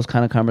to have those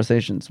kind of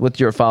conversations with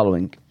your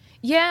following?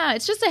 Yeah,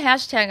 it's just a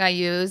hashtag I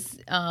use.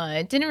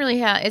 It didn't really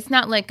have, it's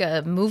not like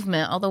a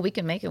movement, although we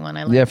can make it one.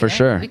 I like Yeah, for it.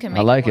 sure. We can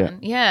make I like it.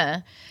 it.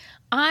 Yeah.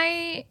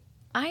 I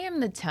am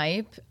the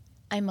type,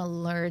 I'm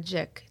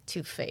allergic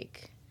to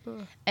fake.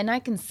 And I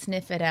can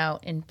sniff it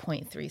out in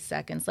 0.3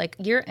 seconds. Like,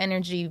 your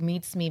energy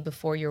meets me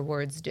before your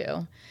words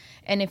do.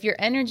 And if your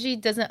energy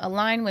doesn't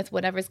align with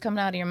whatever's coming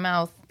out of your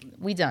mouth,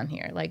 we done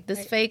here. Like,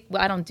 this fake,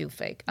 well, I don't do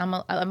fake.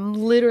 I'm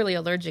literally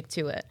allergic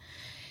to it.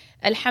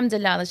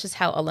 Alhamdulillah, that's just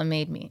how Allah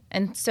made me.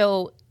 And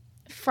so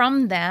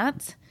from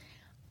that,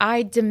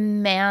 I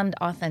demand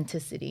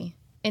authenticity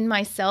in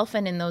myself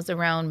and in those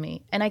around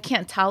me. And I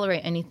can't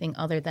tolerate anything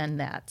other than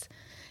that.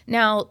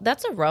 Now,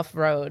 that's a rough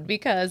road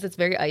because it's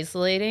very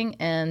isolating.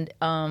 And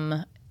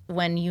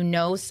when you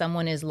know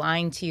someone is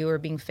lying to you or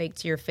being fake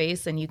to your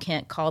face and you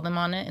can't call them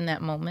on it in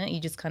that moment, you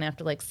just kind of have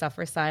to like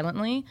suffer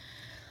silently.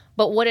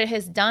 But what it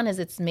has done is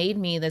it's made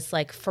me this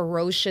like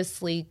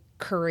ferociously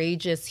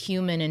courageous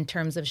human in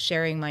terms of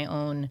sharing my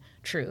own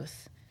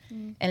truth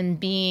and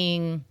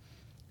being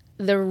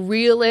the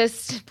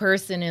realest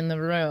person in the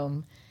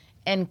room.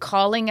 And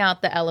calling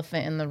out the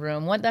elephant in the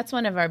room. That's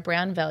one of our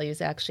brand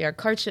values, actually. Our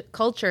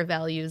culture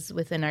values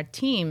within our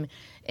team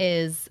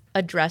is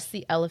address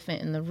the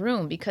elephant in the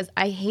room because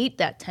I hate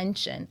that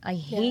tension. I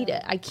hate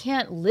it. I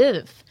can't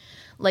live.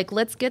 Like,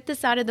 let's get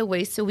this out of the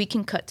way so we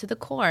can cut to the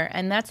core.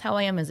 And that's how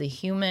I am as a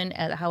human,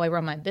 how I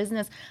run my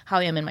business, how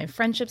I am in my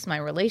friendships, my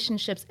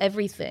relationships,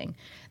 everything.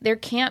 There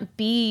can't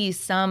be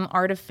some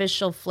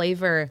artificial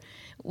flavor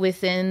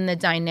within the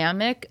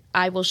dynamic.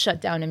 I will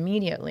shut down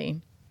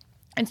immediately.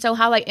 And so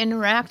how I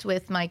interact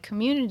with my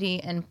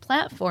community and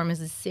platform is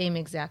the same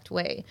exact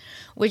way,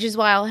 which is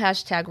why I'll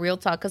hashtag Real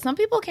Talk, because some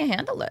people can't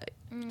handle it.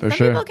 For sure.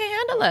 Some people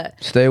can't handle it.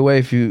 Stay away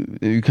if you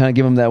kind of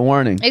give them that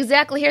warning.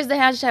 Exactly. Here's the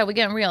hashtag. We're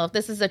getting real. If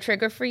this is a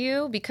trigger for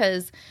you,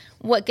 because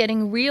what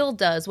getting real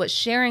does, what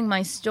sharing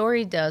my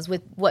story does,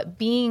 with what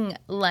being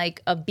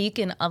like a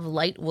beacon of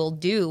light will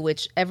do,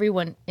 which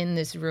everyone in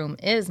this room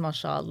is,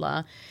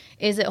 mashallah,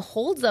 is it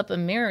holds up a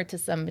mirror to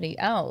somebody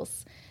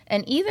else.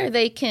 And either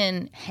they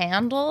can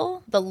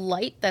handle the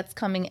light that's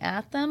coming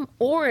at them,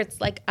 or it's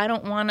like, I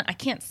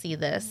can't see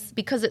this,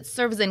 because it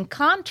serves in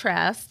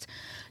contrast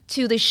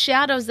to the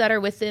shadows that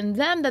are within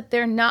them that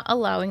they're not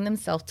allowing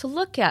themselves to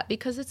look at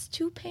because it's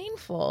too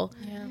painful.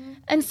 Yeah.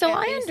 And so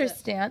I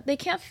understand they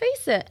can't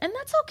face it. And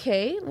that's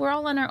okay. We're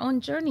all on our own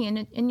journey.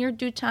 And in your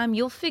due time,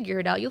 you'll figure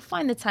it out. You'll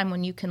find the time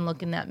when you can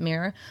look in that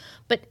mirror.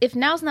 But if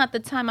now's not the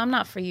time, I'm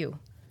not for you.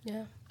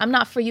 Yeah. I'm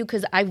not for you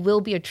because I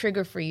will be a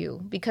trigger for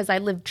you because I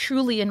live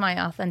truly in my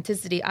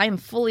authenticity. I am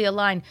fully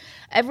aligned.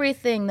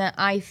 Everything that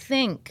I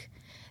think,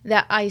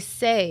 that I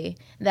say,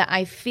 that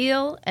I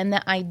feel, and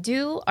that I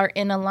do are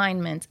in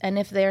alignment. And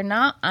if they're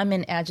not, I'm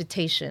in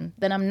agitation.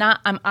 Then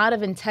I'm out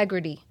of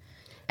integrity.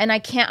 And I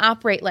can't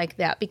operate like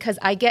that because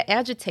I get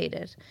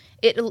agitated.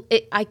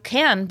 I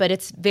can, but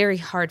it's very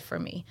hard for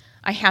me.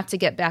 I have to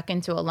get back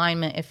into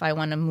alignment if I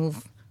want to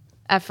move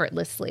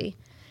effortlessly.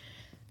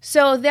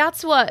 So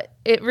that's what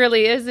it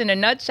really is in a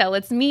nutshell.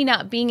 It's me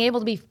not being able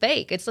to be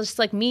fake. It's just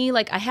like me,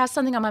 like I have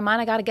something on my mind,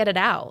 I got to get it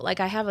out.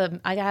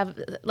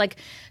 Like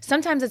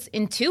sometimes it's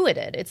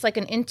intuited. It's like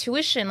an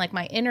intuition, like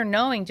my inner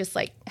knowing just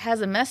like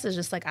has a message,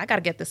 just like, I got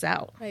to get this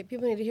out. Right.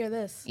 People need to hear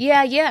this.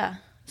 Yeah.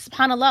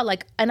 SubhanAllah,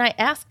 like, and I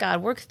ask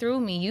God, work through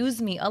me,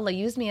 use me, Allah,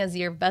 use me as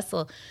your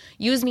vessel,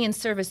 use me in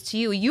service to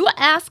you. You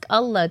ask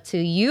Allah to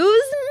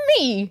use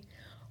me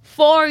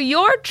for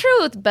your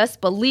truth, best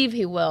believe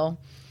He will.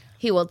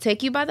 He will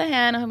take you by the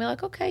hand and He'll be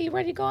like, okay, you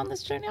ready to go on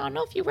this journey? I don't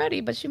know if you're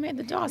ready, but you made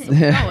the door, so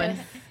we're going.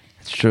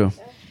 It's true.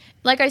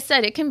 Like I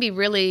said, it can be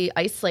really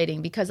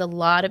isolating because a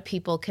lot of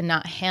people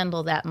cannot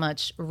handle that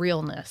much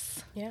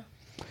realness. Yeah.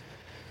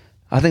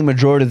 I think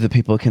majority of the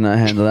people cannot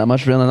handle that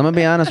much realness. I'm going to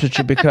be honest with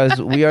you because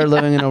we are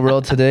living in a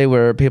world today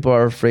where people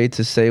are afraid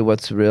to say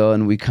what's real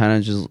and we kind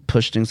of just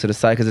push things to the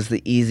side because it's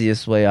the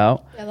easiest way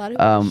out. Yeah, a lot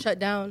of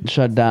people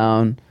shut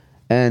down.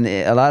 And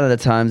a lot of the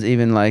times,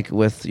 even like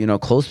with,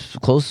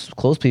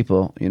 close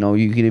people,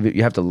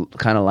 you have to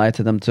kind of lie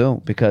to them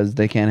too because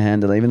they can't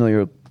handle it. Even though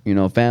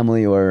you're,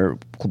 family or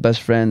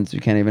best friends, you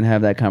can't even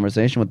have that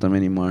conversation with them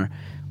anymore,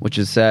 which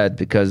is sad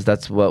because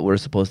that's what we're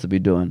supposed to be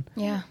doing.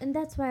 Yeah. And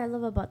that's what I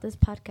love about this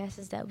podcast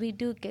is that we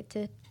do get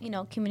to,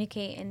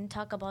 communicate and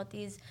talk about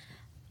these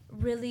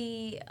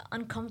really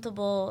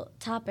uncomfortable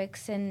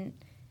topics, and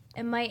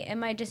it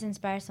might just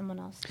inspire someone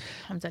else.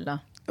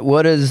 Alhamdulillah.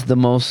 What is the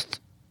most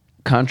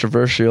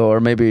controversial or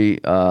maybe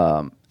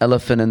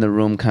elephant in the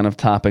room kind of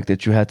topic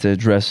that you had to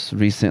address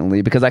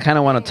recently? Because I kind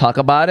of want to talk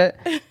about it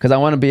because I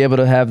want to be able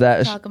to have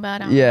that. Talk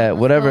about it. Yeah,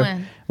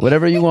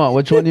 whatever you want.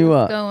 Which one do you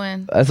want?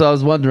 Going. That's what I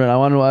was wondering. I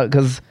wonder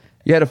because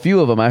you had a few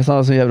of them. I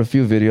saw you had a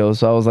few videos,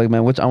 so I was like,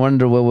 man, I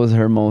wonder what was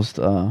her most.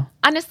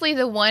 Honestly,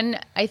 the one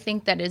I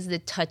think that is the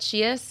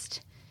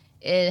touchiest,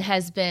 it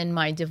has been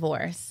my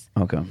divorce.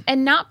 Okay.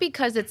 And not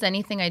because it's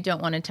anything I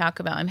don't want to talk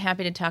about. I'm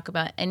happy to talk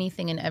about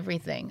anything and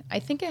everything.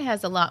 I think it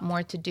has a lot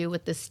more to do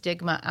with the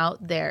stigma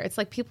out there. It's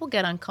like people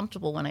get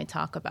uncomfortable when I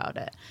talk about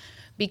it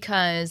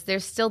because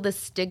there's still this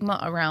stigma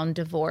around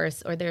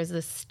divorce, or there's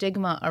this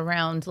stigma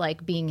around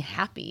like being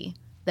happy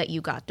that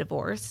you got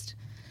divorced.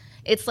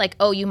 It's like,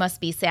 oh, you must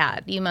be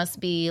sad. You must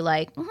be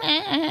like,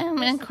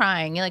 and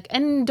crying. You're like,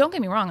 and don't get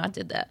me wrong, I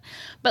did that.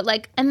 But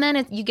like, and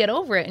then you get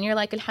over it and you're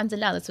like,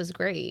 alhamdulillah, this was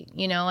great,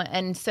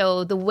 And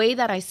so the way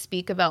that I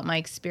speak about my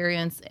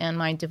experience and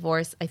my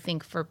divorce, I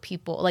think for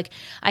people, like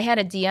I had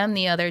a DM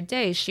the other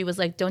day. She was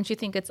like, don't you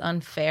think it's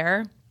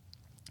unfair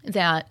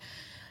that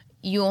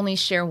you only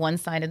share one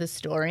side of the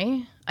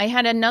story? I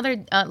had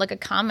another, like a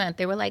comment.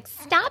 They were like,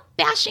 stop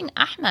bashing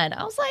Ahmed.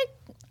 I was like,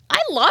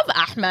 I love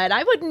Ahmed.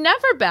 I would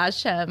never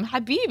bash him.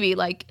 Habibi,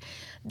 like,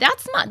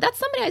 that's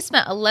somebody I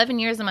spent 11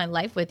 years of my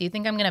life with. You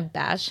think I'm going to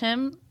bash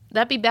him?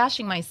 That'd be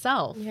bashing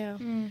myself. Yeah.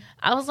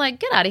 I was like,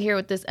 get out of here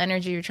with this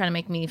energy. You're trying to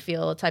make me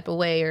feel a type of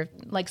way or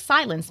like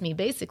silence me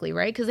basically,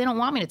 right? Because they don't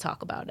want me to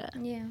talk about it.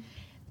 Yeah.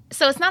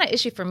 So it's not an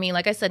issue for me.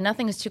 Like I said,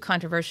 nothing is too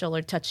controversial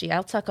or touchy.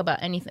 I'll talk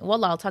about anything.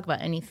 Well, I'll talk about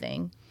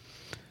anything.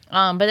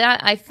 But that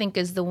I think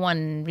is the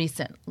one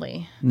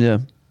recently. Yeah.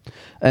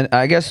 And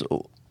I guess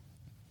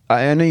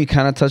I know you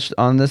kind of touched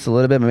on this a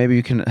little bit, but maybe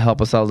you can help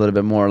us out a little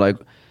bit more. Like,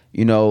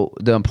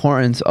 the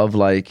importance of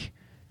like,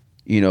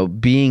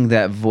 being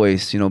that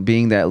voice,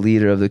 being that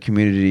leader of the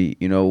community.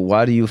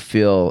 Why do you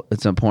feel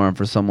it's important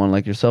for someone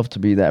like yourself to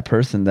be that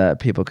person that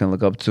people can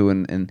look up to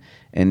and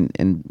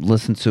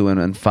listen to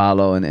and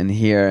follow and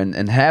hear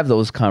and have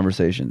those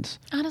conversations?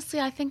 Honestly,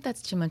 I think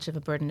that's too much of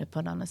a burden to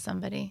put on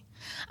somebody.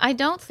 I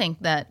don't think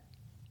that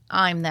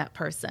I'm that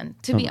person,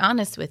 to be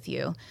honest with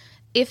you.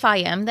 If I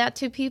am that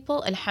to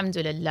people,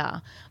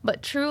 alhamdulillah.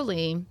 But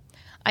truly,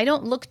 I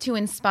don't look to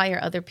inspire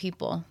other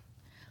people.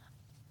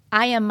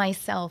 I am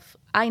myself.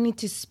 I need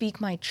to speak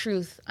my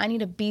truth. I need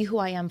to be who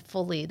I am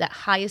fully, that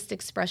highest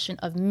expression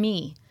of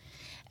me.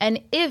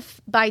 And if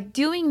by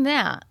doing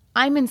that,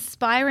 I'm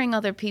inspiring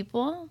other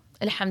people,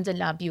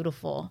 alhamdulillah,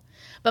 beautiful.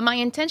 But my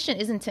intention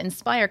isn't to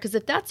inspire, because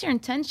if that's your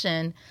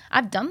intention,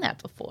 I've done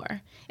that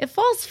before. It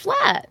falls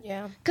flat.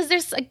 Yeah. Because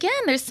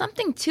there's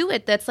something to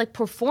it that's like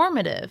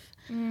performative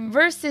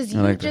versus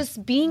you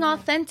just being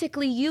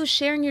authentically you,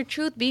 sharing your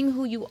truth, being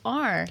who you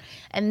are.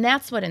 And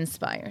that's what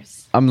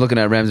inspires. I'm looking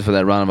at Ramsey for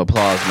that round of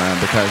applause,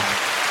 man, because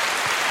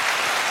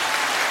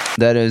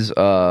that is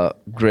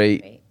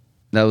great.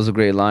 That was a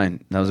great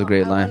line. I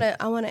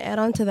want to add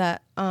on to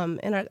that.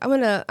 And I'm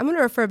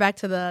gonna refer back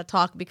to the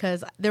talk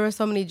because there were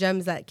so many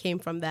gems that came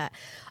from that.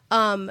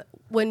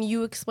 When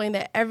you explain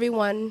that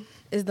everyone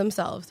is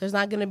themselves, there's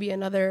not gonna be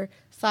another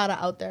Sada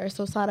out there.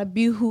 So Sada,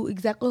 be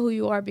exactly who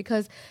you are,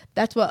 because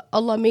that's what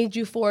Allah made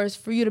you for, is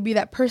for you to be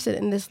that person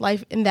in this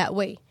life in that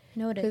way.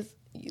 Notice.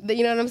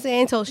 You know what I'm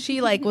saying? So she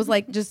was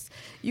just,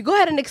 you go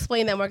ahead and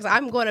explain that more, because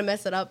I'm going to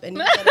mess it up and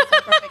you said it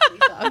so perfectly.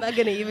 So I'm not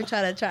going to even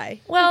try.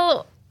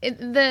 Well,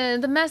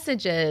 the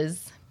message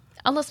is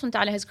Allah subhanahu wa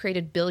ta'ala has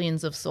created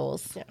billions of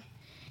souls. Yeah.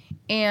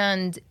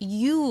 And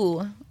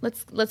you,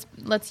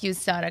 let's use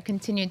Sarah,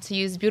 continue to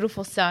use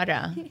beautiful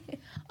Sarah.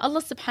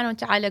 Allah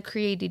subhanahu wa ta'ala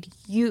created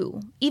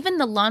you. Even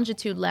the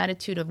longitude,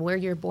 latitude of where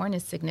you're born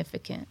is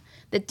significant.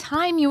 The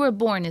time you were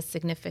born is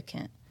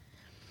significant.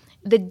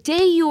 The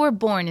day you were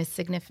born is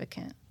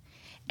significant.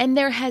 And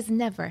there has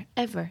never,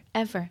 ever,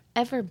 ever,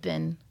 ever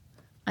been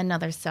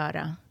another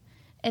Sarah.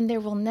 And there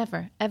will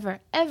never,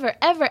 ever, ever,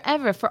 ever,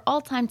 ever, for all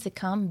time to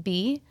come,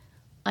 be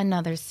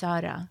another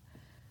Sarah.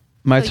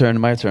 My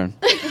turn. I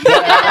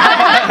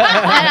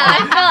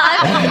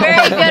feel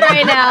very good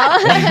right now.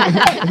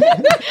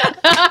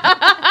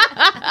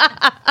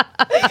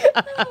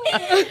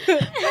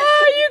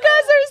 Oh, you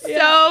guys are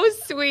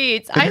so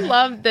sweet. I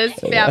love this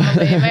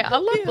family. May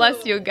Allah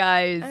bless you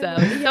guys.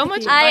 So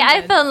much fun.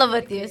 I fell in love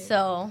with you,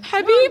 so.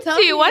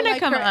 Habibti, you want to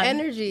come her on?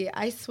 Energy.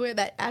 I swear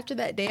that after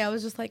that day, I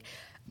was just like,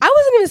 I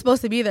wasn't even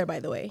supposed to be there, by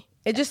the way.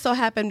 It just so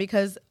happened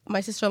because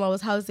my sister-in-law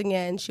was housing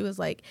it, and she was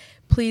like,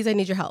 please, I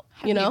need your help,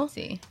 you know?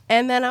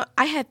 And then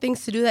I had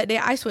things to do that day.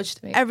 I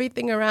switched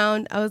everything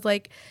around. I was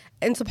like,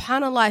 and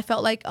subhanAllah, I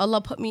felt like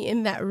Allah put me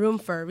in that room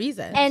for a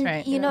reason.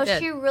 And, you know,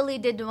 she really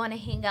did want to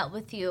hang out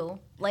with you,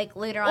 like,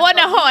 later on.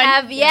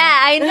 Yeah,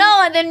 I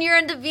know. And then you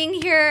ended up being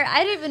here.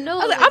 I didn't even know.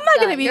 I was like, I'm not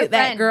going to be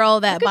that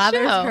girl that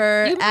bothers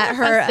her at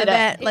her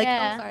event. Like,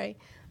 yeah. I'm sorry.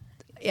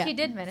 Yeah. She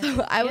did manifest.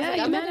 So I was like,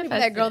 I'm not going to be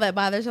that girl that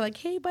bothers her. Like,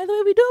 hey, by the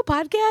way, we do a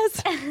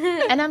podcast.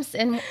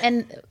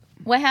 and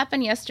what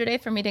happened yesterday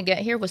for me to get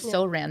here was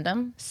so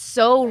random,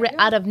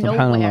 out of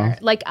nowhere,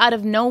 like out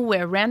of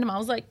nowhere, random. I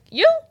was like,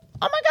 you?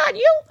 Oh my God,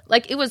 you?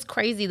 Like, it was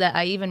crazy that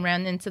I even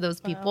ran into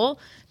those people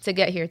to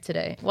get here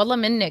today. Wallah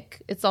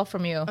minnik, it's all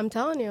from you. I'm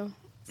telling you.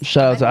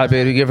 Shout out to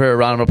Abid. We give her a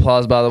round of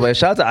applause, by the way.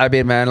 Shout out to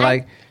Abid, man.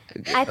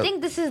 I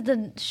think this is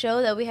the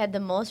show that we had the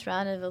most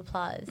round of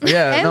applause.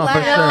 Yeah, no, for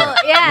sure.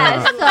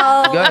 Yeah,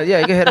 so. Yeah,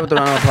 you can hit it with the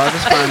round of applause.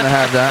 It's fine to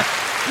have that.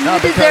 You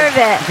deserve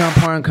it. It's an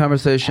important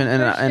conversation,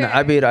 and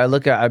Abid, I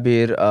look at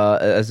Abid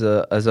as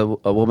a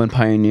woman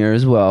pioneer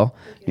as well.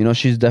 You know,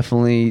 she's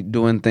definitely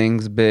doing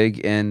things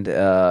big, and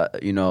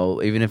you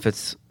know, even if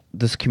it's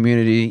this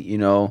community, you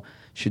know,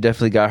 she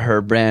definitely got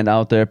her brand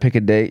out there. Pick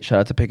a Date. Shout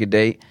out to Pick a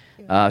Date.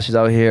 She's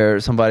out here,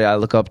 somebody I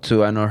look up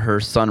to. I know her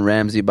son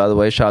Ramsey, by the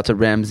way. Shout out to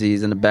Ramsey.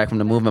 He's in the back from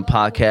the Movement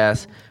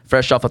podcast.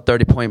 Fresh off a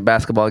 30-point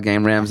basketball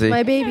game, Ramsey.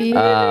 My baby.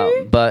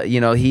 But,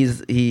 you know,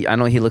 I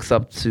know he looks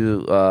up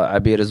to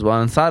Abid as well.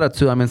 And Sada,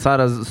 too. I mean,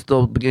 Sada's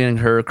still beginning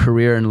her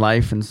career in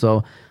life. And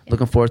so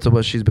looking forward to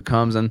what she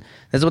becomes. And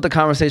this is what the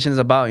conversation is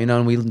about, you know,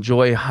 and we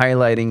enjoy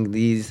highlighting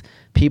these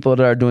people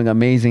that are doing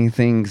amazing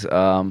things.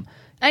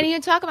 And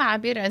you talk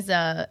about Abid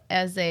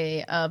as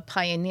a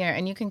pioneer,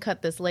 and you can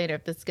cut this later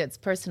if this gets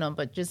personal,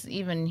 but just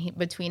even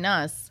between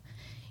us,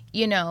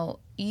 you know,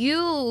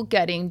 you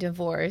getting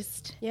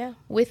divorced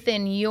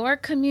within your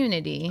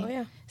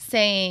community,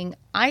 saying,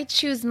 I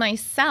choose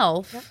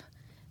myself,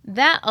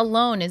 that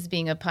alone is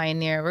being a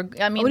pioneer.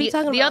 I mean,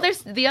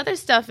 the other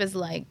stuff is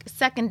like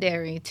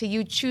secondary to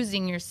you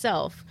choosing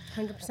yourself.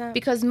 100%.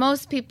 Because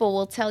most people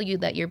will tell you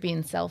that you're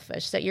being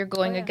selfish, that you're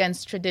going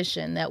against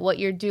tradition, that what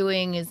you're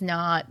doing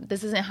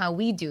this isn't how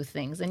we do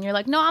things. And you're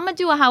like, no, I'm going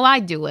to do it how I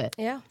do it.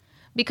 Yeah.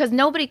 Because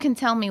nobody can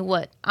tell me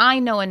what I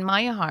know in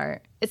my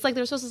heart. It's like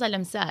the Rasul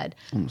said,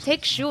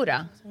 take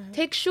shura.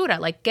 Take shura.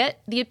 Like,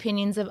 get the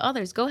opinions of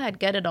others. Go ahead,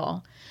 get it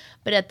all.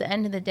 But at the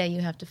end of the day,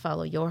 you have to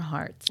follow your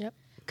heart. Yep.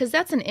 Because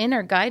that's an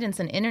inner guidance,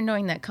 an inner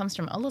knowing that comes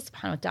from Allah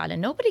subhanahu wa ta'ala.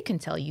 Nobody can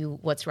tell you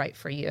what's right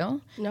for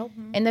you. Nope.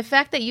 And the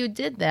fact that you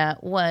did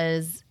that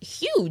was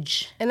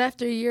huge. And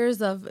after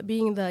years of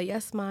being the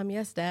yes mom,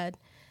 yes dad,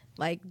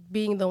 like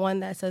being the one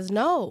that says,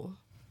 no,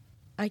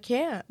 I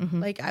can't.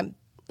 Like, I'm,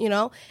 you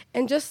know,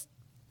 and just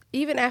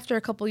even after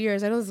a couple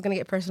years, I know this is going to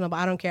get personal, but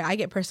I don't care. I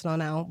get personal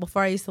now.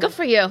 Before I used to Good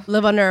for you.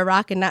 live under a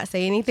rock and not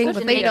say anything.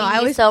 But they know I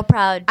was so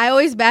proud. I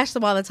always bash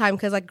them all the time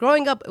because, like,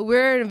 growing up,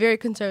 we're in a very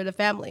conservative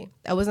family.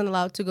 I wasn't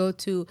allowed to go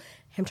to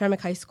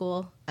Hamtramck High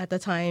School at the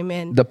time,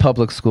 and the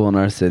public school in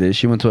our city.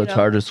 She went to a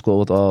charter school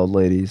with all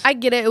ladies. I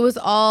get it. It was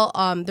all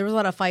there was a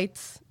lot of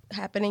fights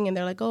happening, and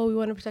they're like, "Oh, we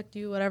want to protect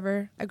you,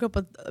 whatever." I grew up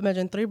with,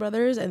 imagine, 3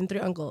 brothers and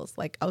 3 uncles.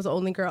 Like, I was the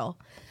only girl.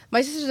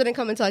 My sisters didn't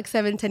come until like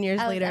 7-10 years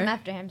later. I'm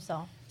after him,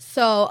 so.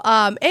 So,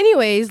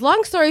 anyways,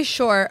 long story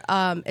short,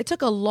 it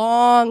took a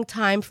long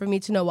time for me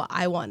to know what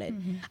I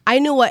wanted. I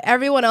knew what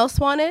everyone else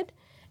wanted,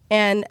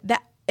 and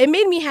that it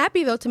made me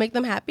happy though to make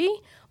them happy.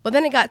 But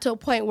then it got to a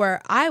point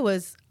where I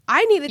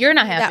needed to be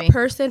that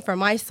person for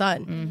my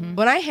son.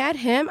 When I had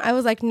him, I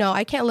was like, no,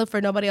 I can't live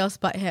for nobody else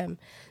but him.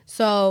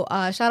 So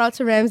shout out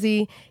to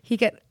Ramsey. He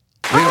get.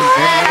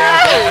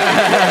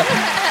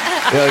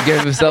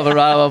 Give himself a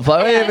round of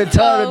applause. We didn't even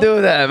tell him to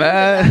do that,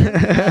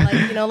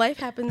 man. Life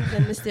happens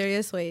in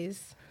mysterious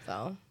ways.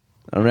 So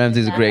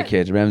Ramsey's a great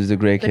kid. Ramsey's a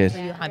great kid.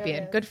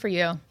 Good for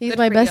you. He's Good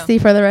my for bestie you.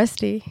 for the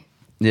resty.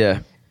 Yeah.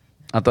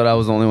 I thought I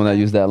was the only one that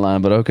used that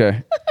line, but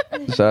okay.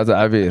 Shout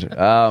out to Abir.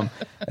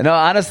 No,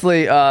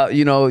 honestly,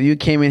 you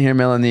came in here,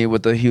 Melanie,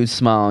 with a huge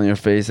smile on your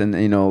face, and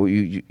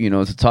you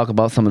to talk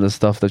about some of the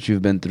stuff that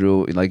you've been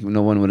through. Like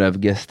no one would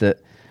have guessed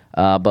it.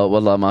 But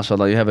wallah,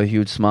 mashallah, you have a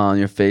huge smile on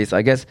your face.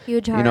 I guess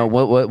huge heart.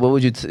 What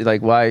would you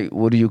like? Why?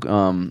 What do you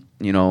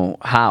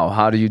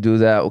how do you do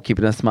that? Or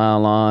keeping a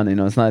smile on?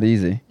 It's not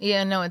easy.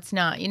 Yeah, no, it's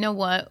not. You know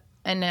what?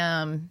 And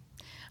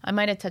I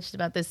might have touched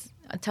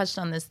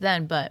on this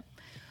then, but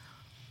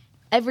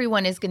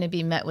everyone is going to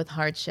be met with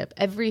hardship.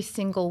 Every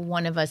single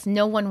one of us.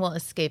 No one will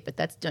escape it.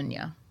 That's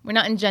dunya. We're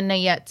not in Jannah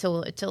yet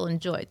to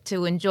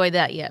enjoy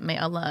that yet. May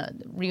Allah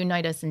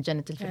reunite us in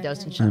Jannat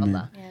al-Firdaus,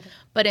 inshallah.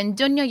 But in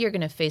dunya, you're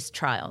going to face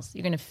trials.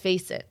 You're going to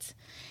face it.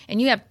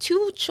 And you have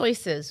two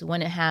choices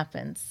when it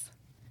happens.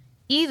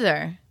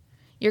 Either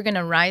you're going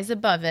to rise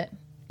above it.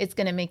 It's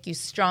going to make you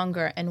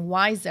stronger and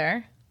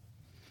wiser.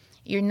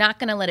 You're not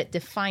going to let it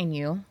define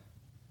you.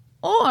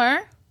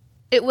 Or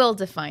it will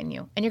define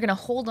you. And you're going to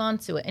hold on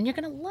to it. And you're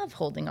going to love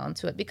holding on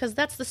to it. Because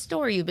that's the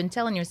story you've been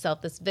telling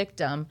yourself, this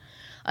victim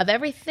of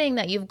everything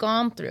that you've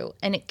gone through.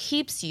 And it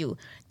keeps you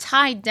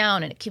tied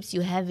down. And it keeps you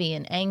heavy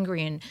and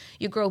angry. And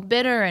you grow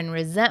bitter and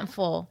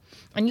resentful.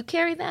 And you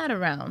carry that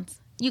around.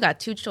 You got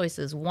two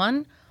choices,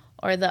 one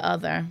or the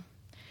other.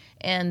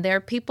 And there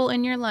are people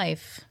in your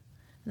life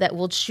that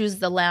will choose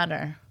the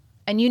latter.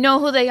 And you know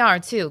who they are,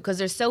 too. Because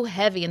they're so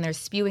heavy and they're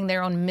spewing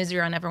their own misery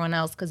on everyone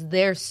else. Because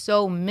they're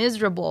so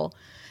miserable.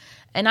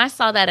 And I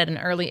saw that at an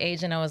early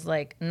age, and I was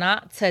like,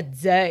 not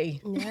today.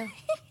 Yeah.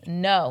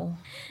 No.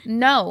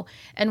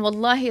 And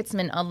wallahi, it's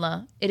min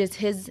Allah. It is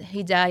His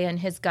hidayah and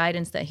His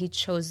guidance that He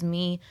chose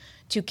me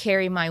to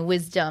carry my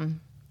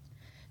wisdom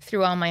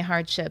through all my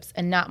hardships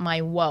and not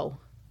my woe.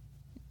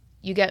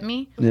 You get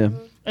me? Yeah.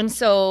 And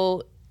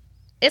so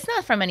it's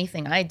not from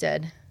anything I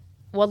did.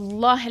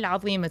 Wallahi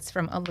al-azim, it's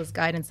from Allah's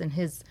guidance and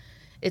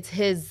it's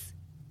His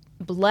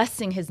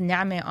blessing, His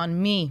ni'mah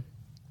on me,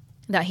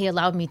 that He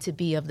allowed me to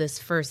be of this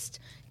first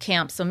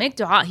camp. So make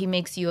dua, He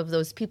makes you of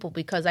those people,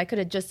 because I could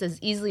have just as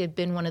easily have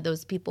been one of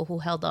those people who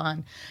held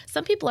on.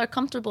 Some people are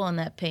comfortable in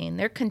that pain.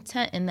 They're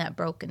content in that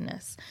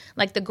brokenness.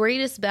 Like the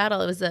greatest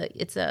battle, it's a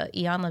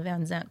Iyanla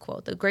Vanzant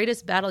quote. The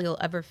greatest battle you'll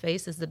ever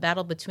face is the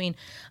battle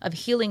of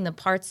healing the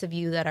parts of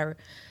you that are,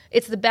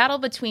 it's the battle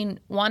between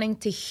wanting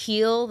to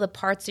heal the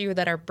parts of you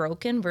that are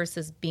broken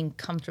versus being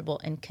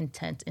comfortable and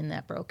content in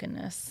that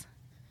brokenness.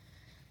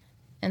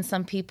 And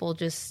some people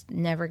just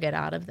never get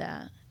out of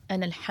that.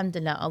 And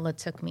alhamdulillah, Allah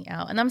took me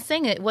out. And I'm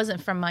saying it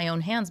wasn't from my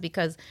own hands,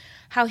 because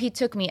how He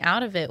took me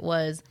out of it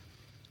was,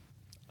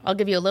 I'll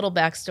give you a little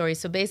backstory.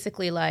 So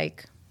basically,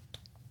 like,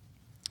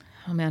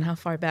 oh man, how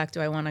far back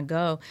do I want to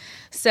go?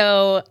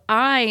 So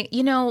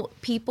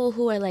people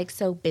who are like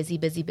so busy.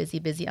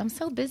 I'm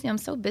so busy.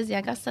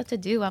 I got stuff to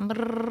do. I'm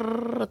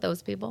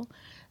those people.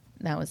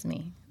 That was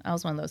me. I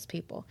was one of those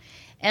people.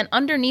 And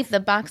underneath the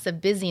box of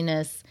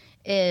busyness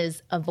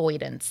is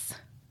avoidance.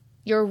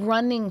 You're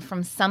running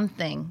from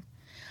something.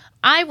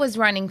 I was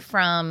running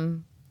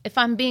from, if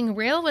I'm being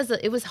real,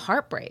 it was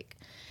heartbreak.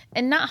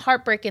 And not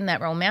heartbreak in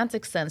that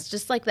romantic sense,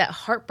 just like that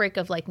heartbreak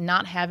of like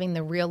not having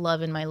the real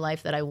love in my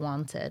life that I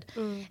wanted.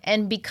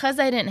 And because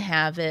I didn't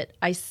have it,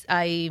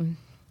 I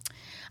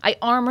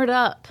armored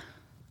up.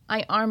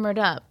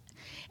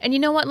 And you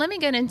know what? Let me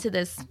get into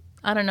this.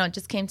 I don't know, it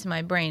just came to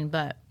my brain.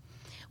 But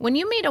when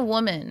you meet a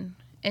woman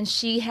and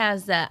she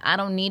has that I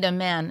don't need a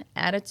man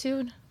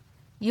attitude,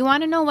 you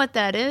want to know what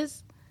that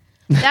is?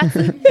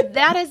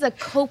 That is a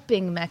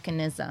coping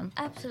mechanism.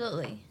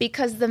 Absolutely.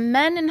 Because the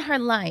men in her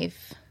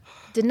life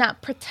did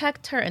not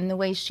protect her in the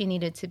way she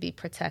needed to be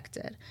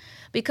protected.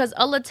 Because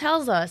Allah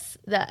tells us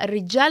that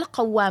الرجال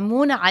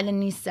قوامون على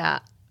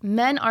النساء.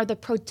 Men are the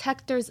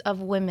protectors of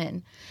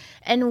women.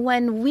 And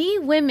when we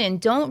women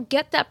don't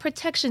get that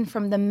protection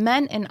from the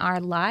men in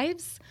our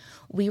lives,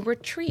 we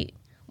retreat.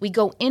 We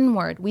go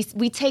inward.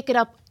 We take it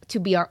up to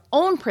be our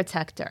own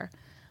protector.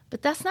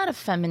 But that's not a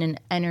feminine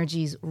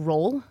energy's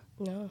role,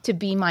 to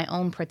be my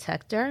own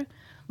protector.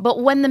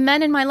 But when the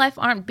men in my life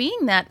aren't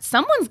being that,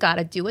 someone's got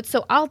to do it,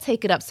 so I'll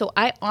take it up. So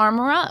I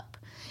armor up,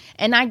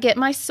 and I get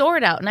my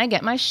sword out, and I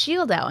get my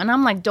shield out, and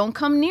I'm like, don't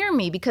come near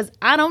me because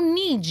I don't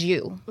need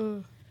you.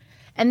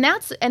 And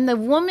the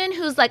woman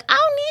who's like, I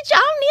don't need you,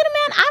 I don't need a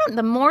man.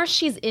 The more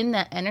she's in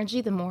that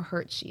energy, the more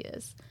hurt she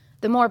is,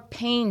 the more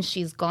pain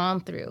she's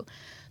gone through.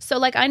 So,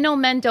 like, I know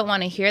men don't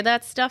want to hear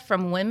that stuff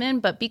from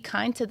women, but be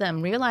kind to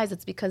them. Realize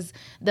it's because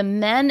the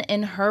men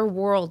in her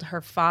world,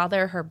 her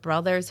father, her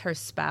brothers, her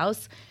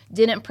spouse,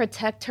 didn't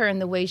protect her in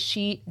the way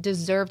she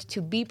deserved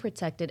to be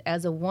protected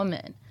as a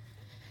woman.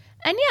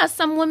 And yeah,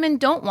 some women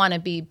don't want to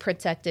be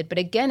protected. But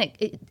again,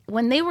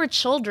 when they were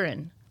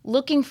children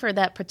looking for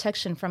that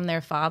protection from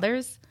their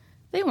fathers,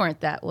 they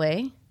weren't that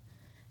way.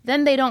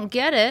 Then they don't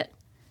get it.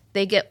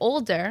 they get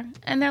older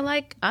and they're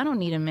like, I don't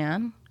need a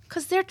man,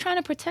 because they're trying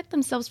to protect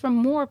themselves from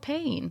more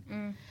pain.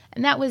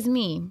 And that was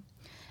me.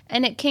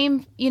 And it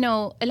came,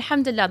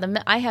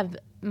 alhamdulillah,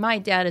 my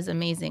dad is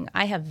amazing.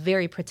 I have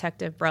very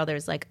protective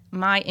brothers. Like,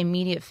 my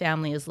immediate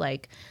family is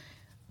like,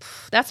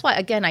 that's why,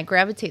 again, I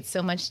gravitate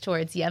so much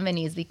towards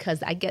Yemenis,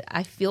 because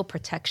I feel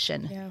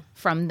protection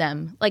from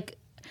them. Like,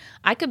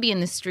 I could be in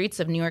the streets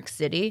of New York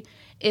City.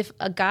 If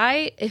a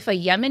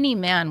Yemeni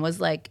man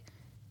was like,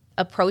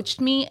 approached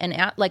me and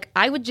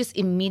I would just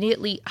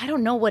immediately, I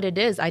don't know what it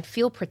is, I'd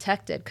feel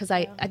protected, because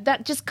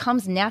that just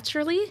comes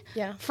naturally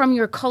from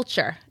your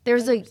culture.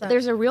 There's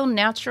 100%. a real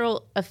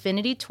natural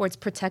affinity towards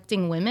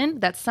protecting women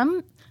that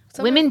some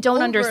women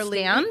don't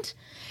understand.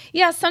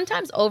 Yeah,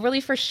 sometimes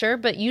overly, for sure,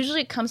 but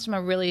usually it comes from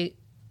a really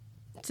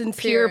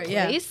sincere, pure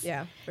place.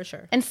 Yeah, for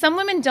sure. And some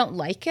women don't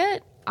like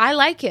it. I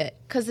like it,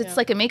 because it's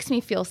like, it makes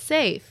me feel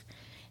safe.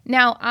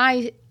 Now,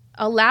 I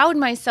allowed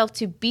myself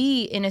to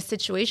be in a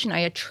situation, I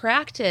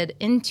attracted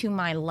into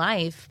my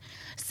life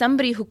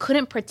somebody who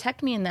couldn't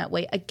protect me in that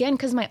way, again,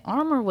 because my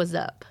armor was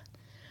up.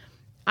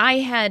 I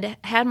had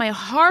my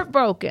heart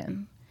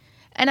broken,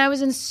 and I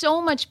was in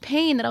so much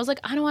pain that I was like,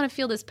 I don't want to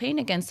feel this pain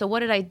again. So what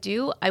did I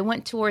do? I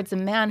went towards a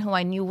man who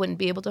I knew wouldn't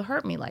be able to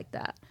hurt me like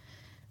that.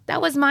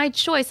 That was my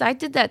choice. I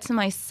did that to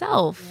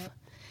myself. Yep.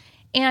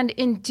 And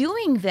in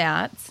doing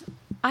that,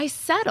 I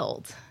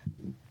settled.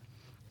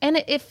 And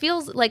it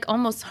feels like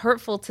almost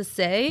hurtful to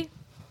say,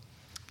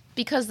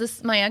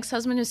 because my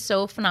ex-husband is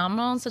so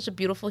phenomenal and such a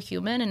beautiful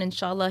human, and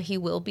inshallah he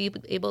will be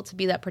able to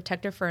be that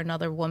protector for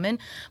another woman.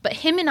 But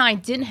him and I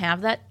didn't have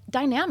that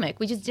dynamic.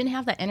 We just didn't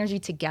have that energy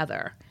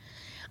together.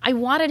 I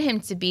wanted him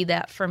to be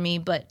that for me,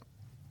 but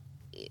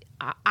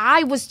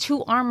I was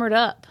too armored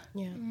up.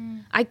 Yeah.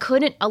 I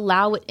couldn't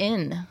allow it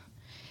in.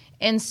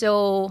 And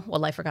so,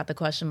 I forgot the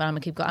question, but I'm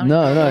going to keep going.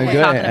 No, go talking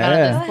ahead. About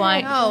at this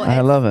point. No, I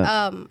love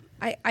it.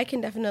 I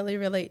can definitely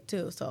relate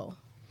too. So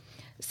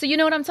you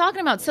know what I'm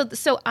talking about.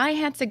 So I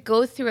had to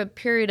go through a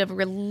period of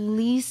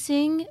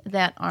releasing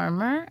that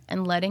armor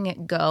and letting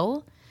it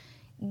go,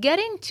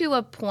 getting to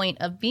a point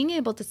of being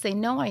able to say,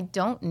 no, I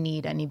don't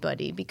need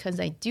anybody, because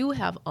I do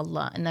have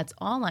Allah, and that's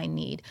all I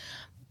need.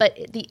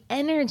 But the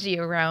energy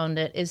around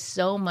it is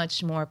so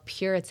much more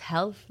pure. It's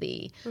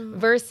healthy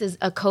versus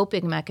a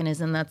coping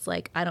mechanism that's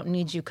like, I don't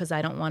need you because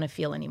I don't want to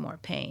feel any more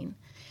pain.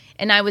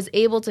 And I was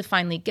able to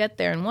finally get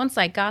there. And once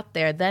I got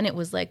there, then it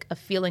was like a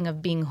feeling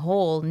of being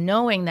whole,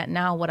 knowing that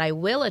now what I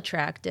will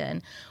attract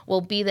in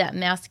will be that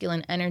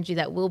masculine energy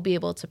that will be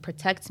able to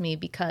protect me,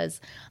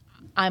 because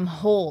I'm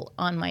whole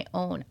on my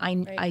own.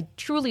 I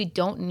truly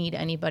don't need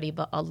anybody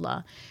but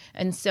Allah.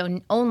 And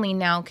so only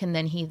now can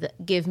then He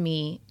give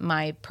me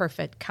my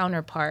perfect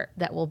counterpart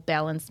that will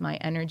balance my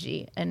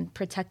energy and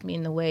protect me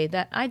in the way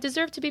that I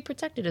deserve to be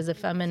protected as a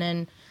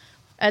feminine,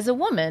 as a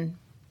woman.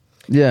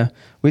 Yeah,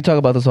 we talk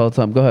about this all the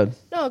time. Go ahead.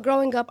 No,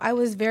 growing up, I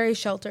was very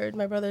sheltered.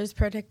 My brothers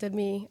protected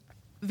me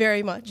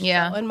very much.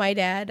 Yeah. And my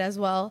dad as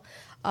well.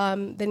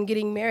 Then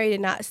getting married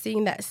and not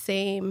seeing that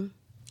same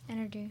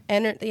energy.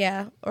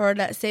 Or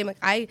that same, like,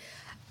 I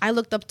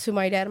looked up to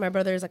my dad and my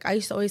brothers. Like, I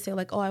used to always say,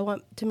 like, oh, I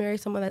want to marry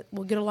someone that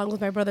will get along with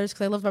my brothers,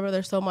 because I love my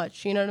brothers so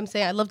much. You know what I'm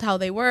saying? I loved how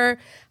they were,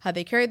 how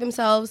they carried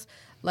themselves.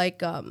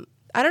 Like, I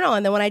don't know.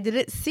 And then when I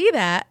didn't see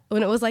that,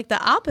 when it was like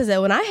the opposite,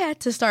 when I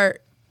had to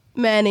start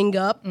manning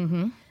up,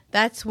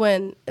 that's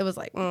when it was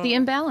like the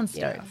imbalance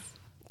starts. Yeah.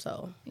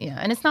 So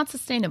and it's not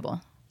sustainable.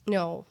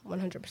 No,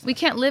 100%. We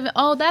can't live.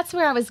 Oh, that's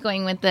where I was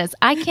going with this.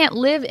 I can't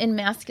live in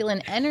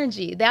masculine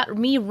energy. That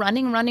me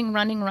running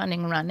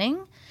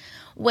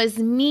was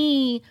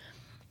me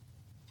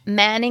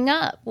manning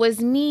up,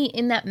 was me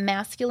in that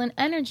masculine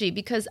energy,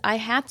 because I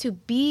had to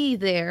be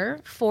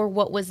there for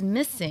what was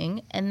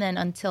missing. And then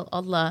until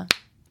Allah,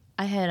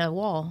 I had a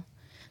wall.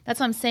 That's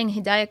what I'm saying.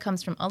 Hidayah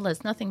comes from Allah.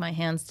 It's nothing my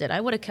hands did.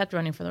 I would have kept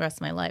running for the rest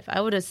of my life. I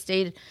would have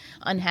stayed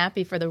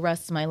unhappy for the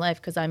rest of my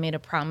life, because I made a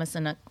promise,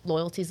 and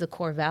loyalty is a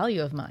core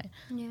value of mine.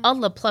 Yeah.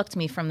 Allah plucked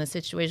me from the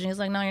situation. He's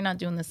like, no, you're not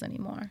doing this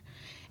anymore.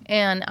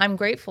 And I'm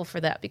grateful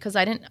for that, because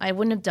I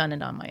wouldn't have done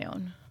it on my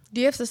own.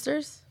 Do you have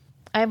sisters?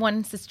 I have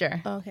one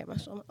sister. Oh, okay,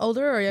 mashallah.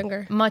 Older or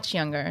younger? Much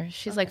younger.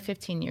 She's like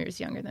 15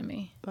 years younger than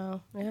me. Wow,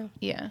 yeah.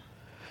 Yeah.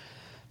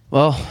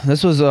 Well,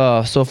 this was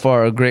so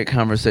far a great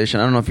conversation.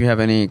 I don't know if you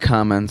have any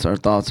comments or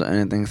thoughts or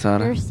anything,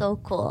 Sada. You're so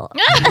cool.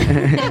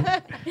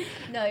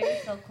 No, you're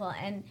so cool.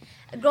 And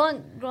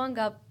growing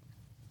up,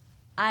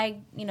 I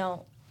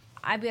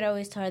would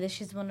always tell her that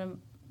she's one of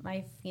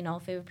my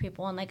favorite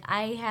people, and like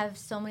I have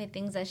so many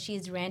things that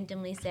she's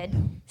randomly said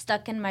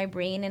stuck in my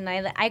brain, and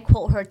I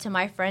quote her to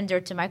my friends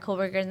or to my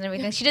coworkers and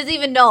everything. She doesn't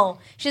even know.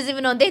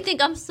 They think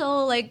I'm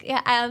so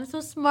I'm so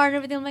smart and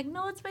everything. I'm like,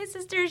 no, it's my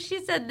sister. She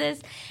said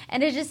this,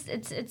 and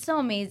it's so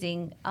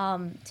amazing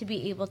to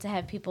be able to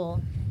have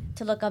people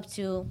to look up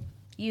to,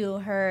 you,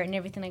 her, and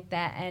everything like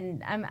that.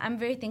 And I'm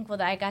very thankful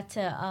that I got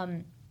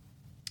to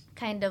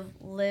kind of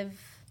live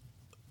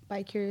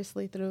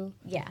vicariously through.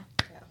 Yeah.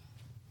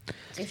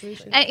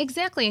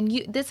 Exactly,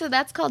 and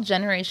that's called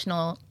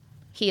generational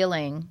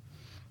healing.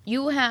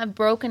 You have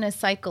broken a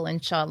cycle,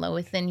 inshallah,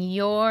 within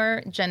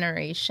your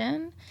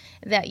generation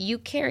that you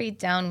carried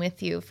down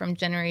with you from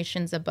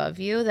generations above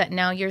you, that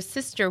now your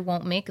sister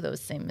won't make those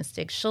same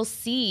mistakes. She'll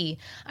see,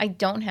 I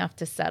don't have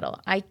to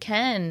settle. I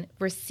can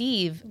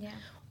receive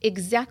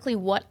exactly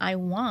what I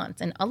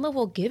want, and Allah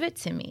will give it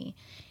to me.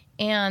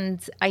 And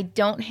I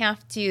don't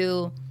have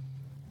to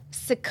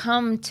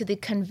succumb to the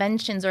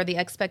conventions or the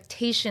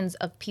expectations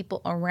of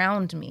people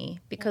around me,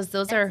 because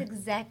That's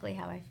exactly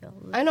how I feel.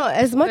 I know,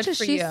 as much as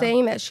for she's you.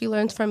 saying that she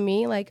learns from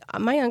me, like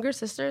my younger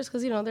sisters,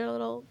 because they're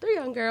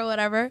younger or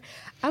whatever.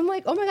 I'm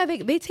like, oh my god,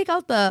 they take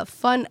out the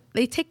fun.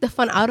 They take the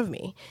fun out of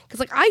me, because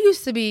like I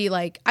used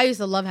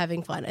to love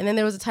having fun, and then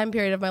there was a time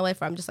period of my life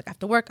where I'm just like, I have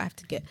to work, I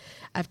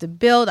have to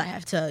build, I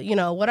have to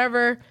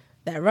whatever,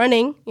 that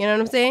running, you know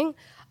what I'm saying?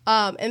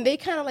 And they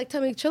kind of like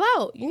tell me, chill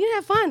out, you need to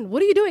have fun.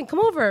 What are you doing? Come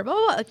over, blah,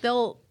 blah, blah. Like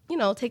they'll,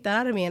 take that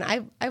out of me.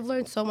 And I've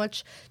learned so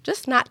much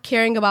just not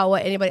caring about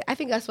what anybody, I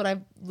think that's what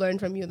I've learned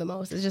from you the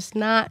most, is just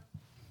not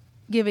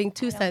giving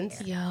 2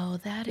 cents. Yo,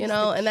 that is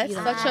And that's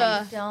such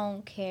a, I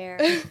don't care.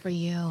 for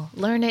you.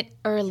 Learn it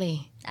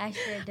early. I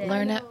sure did.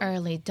 Learn it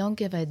early. Don't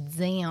give a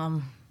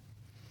damn.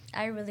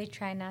 I really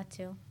try not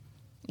to.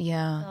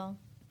 Yeah. So.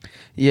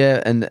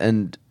 Yeah,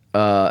 and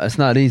it's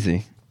not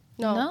easy.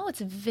 No, it's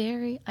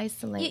very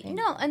isolating.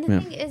 And the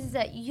thing is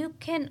that you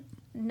can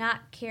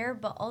not care,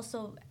 but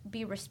also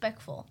be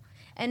respectful.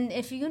 And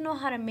if you know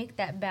how to make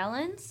that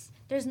balance,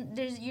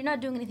 you're not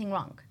doing anything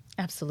wrong.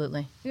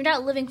 Absolutely. You're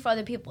not living for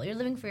other people. You're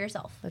living for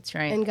yourself That's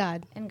right. and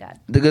God. and God.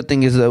 The good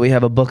thing is that we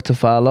have a book to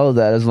follow,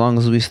 that as long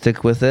as we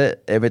stick with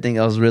it, everything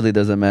else really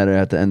doesn't matter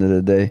at the end of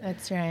the day.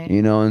 That's right.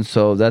 And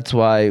so that's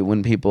why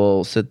when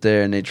people sit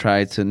there and they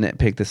try to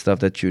nitpick the stuff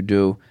that you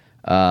do,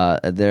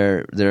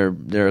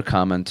 their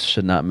comments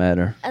should not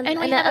matter. And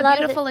we have a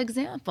beautiful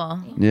example.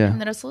 Yeah. In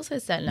the Rasul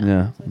sallallahu.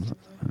 Yeah,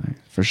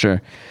 for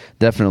sure,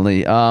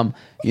 definitely.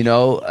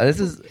 This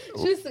is.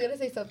 She was gonna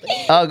say something.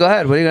 Oh, go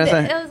ahead. What are you gonna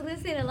say? I was going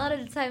to say, a lot of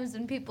the times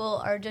when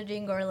people are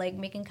judging or like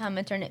making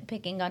comments or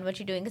nitpicking on what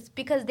you're doing, it's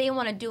because they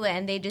want to do it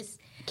and they just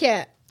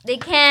Can't. they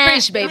can't.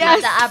 Preach, baby.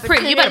 have the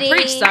opportunity. You better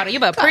preach, Sarah. You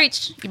better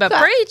preach. You better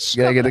preach.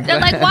 Gotta get it. They're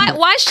like,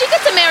 why she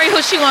get to marry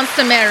who she wants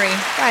to marry?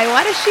 Right?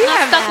 Why does she I'm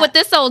have stuck that? with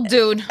this old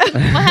dude. What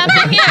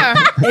happened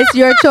here? It's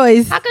your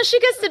choice. How come she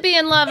gets to be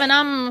in love and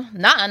I'm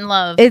not in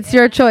love? It's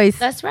your choice.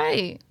 That's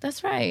right.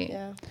 That's right.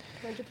 Yeah,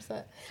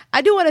 100%.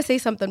 I do want to say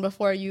something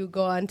before you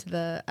go on to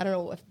the, I don't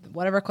know,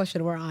 whatever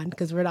question we're on,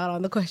 because we're not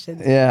on the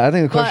questions. Yeah, I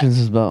think the questions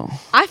is about.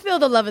 I feel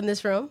the love in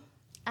this room.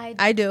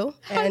 I do.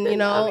 And,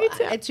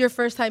 it's your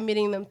first time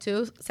meeting them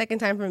too. Second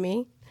time for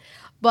me.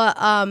 But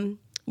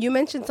you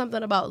mentioned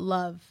something about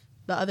love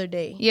the other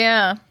day.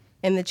 Yeah.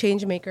 And the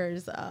change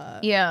makers.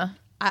 Yeah.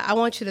 I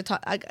want you to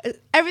talk.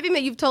 Everything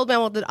that you've told me, I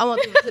want them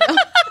to know.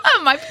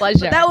 My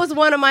pleasure. That was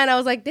one of mine. I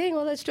was like, dang,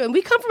 well, that's true. And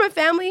we come from a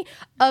family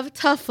of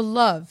tough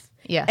love.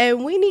 Yeah.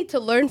 And we need to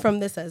learn from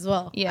this as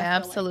well. Yeah,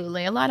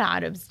 absolutely. A lot of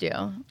Arabs do.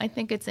 I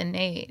think it's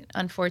innate,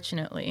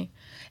 unfortunately.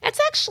 It's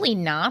actually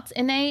not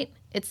innate.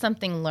 It's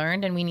something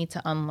learned, and we need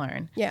to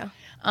unlearn. Yeah.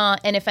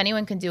 And if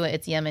anyone can do it,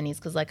 it's Yemenis,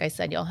 because like I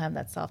said, y'all have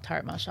that soft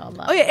heart,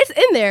 mashallah. Oh, yeah, it's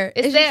in there.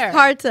 It's just there.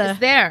 hard to. It's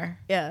there.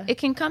 Yeah. It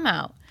can come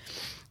out.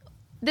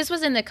 This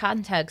was in the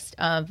context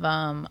of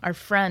our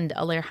friend,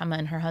 Allah Yarhama,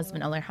 and her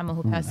husband, Allah Yarhama,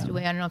 who passed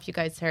away. I don't know if you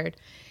guys heard.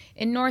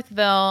 In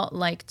Northville,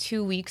 like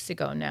 2 weeks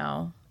ago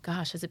now.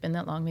 Gosh, has it been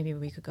that long? Maybe a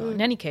week ago. In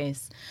any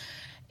case,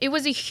 it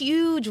was a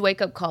huge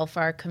wake-up call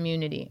for our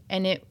community.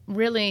 And it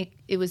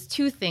was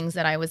 2 things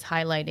that I was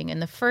highlighting.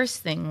 And the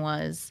first thing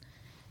was,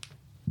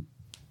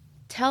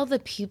 tell the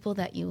people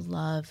that you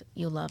love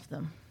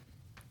them.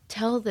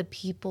 Tell the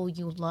people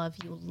you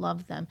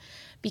love them.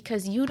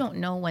 Because you don't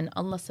know when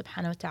Allah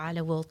subhanahu wa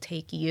ta'ala will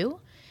take you,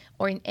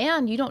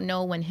 and you don't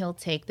know when he'll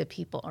take the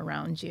people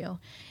around you.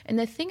 And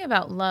the thing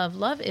about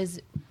love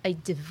is a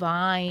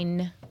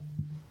divine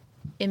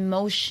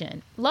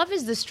emotion. Love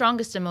is the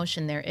strongest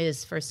emotion there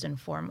is, first and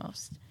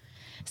foremost.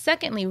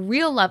 Secondly,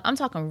 real love. I'm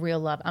talking real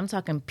love. I'm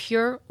talking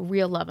pure,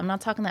 real love. I'm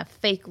not talking that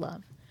fake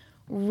love.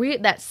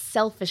 That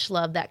selfish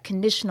love, that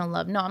conditional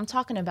love. No, I'm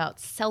talking about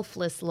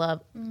selfless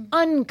love,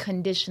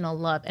 unconditional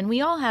love. And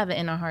we all have it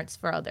in our hearts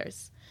for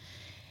others.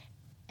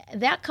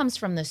 That comes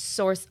from the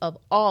source of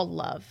all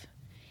love.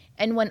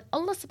 And when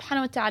Allah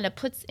subhanahu wa ta'ala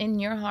puts in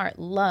your heart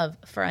love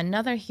for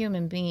another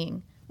human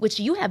being, which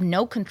you have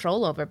no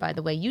control over, by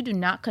the way, you do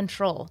not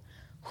control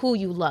who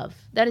you love.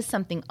 That is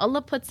something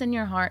Allah puts in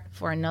your heart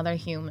for another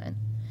human.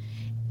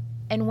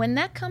 And when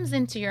that comes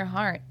into your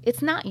heart,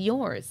 it's not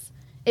yours.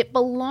 It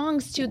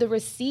belongs to the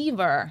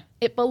receiver.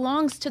 It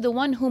belongs to the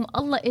one whom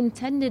Allah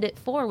intended it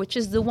for, which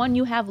is the one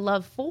you have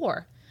love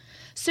for.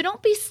 So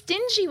don't be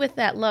stingy with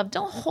that love.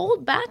 Don't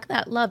hold back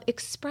that love.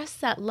 Express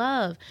that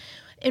love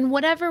in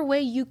whatever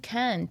way you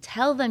can.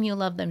 Tell them you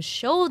love them.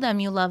 Show them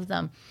you love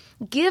them.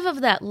 Give of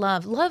that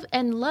love. Love,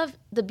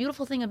 the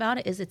beautiful thing about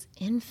it is it's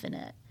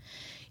infinite.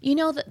 You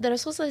know, the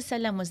Rasul sallallahu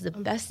alaihi wasallam was the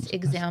best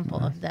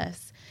example of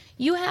this.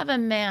 You have a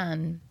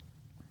man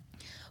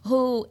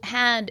who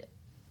had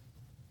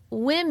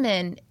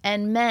women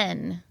and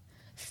men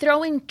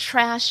throwing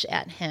trash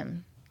at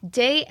him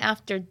day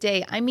after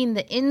day. I mean,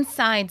 the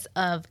insides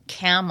of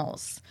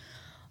camels.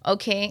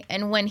 Okay.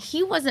 And when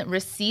he wasn't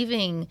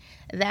receiving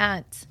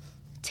that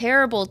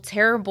terrible,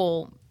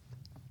 terrible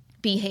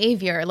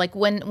behavior, like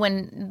when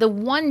the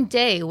one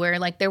day where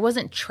like there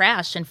wasn't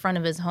trash in front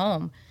of his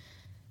home,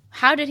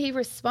 how did he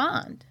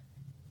respond?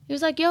 He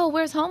was like, yo,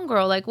 where's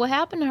homegirl? Like, what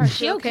happened to her? Is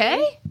she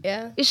okay?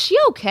 Yeah. Is she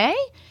okay?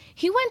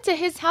 He went to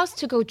his house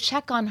to go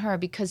check on her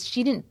because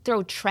she didn't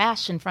throw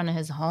trash in front of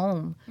his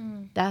home.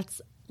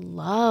 That's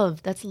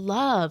love. That's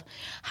love.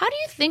 How do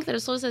you think that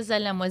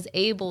Rasulullah was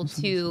able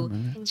to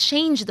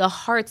change the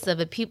hearts of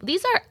a people?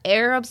 These are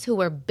Arabs who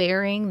were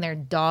burying their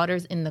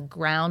daughters in the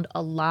ground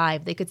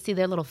alive. They could see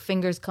their little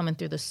fingers coming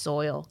through the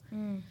soil.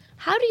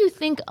 How do you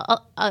think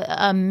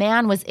a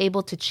man was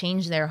able to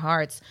change their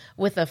hearts?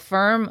 With a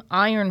firm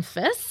iron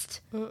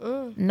fist?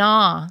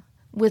 Nah.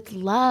 With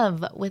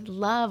love, with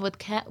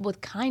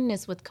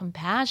kindness, with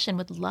compassion,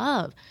 with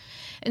love.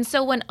 And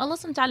so when Allah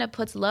subhanahu wa ta'ala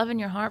puts love in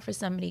your heart for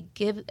somebody,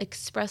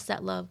 express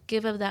that love,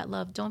 give of that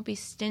love. Don't be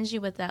stingy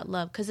with that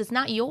love because it's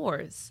not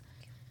yours.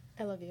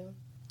 I love you.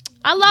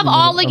 I love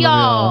all of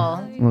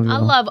y'all. I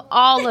love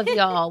all of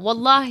y'all.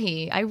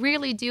 Wallahi, I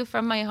really do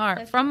from my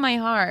heart. From my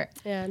heart.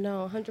 Yeah,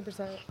 no,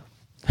 100%.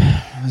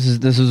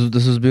 This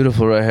is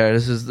beautiful right here.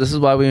 This is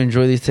why we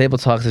enjoy these table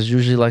talks. It's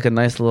usually like a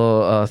nice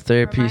little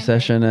therapy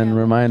session and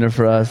reminder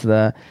for us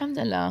that,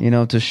 you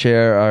know, to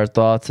share our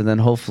thoughts and then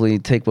hopefully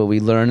take what we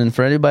learn. And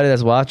for anybody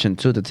that's watching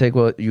too, to take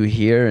what you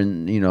hear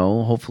and, you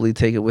know, hopefully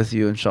take it with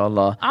you,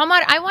 inshallah.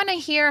 Ahmad, I want to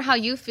hear how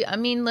you feel. I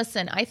mean,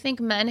 listen, I think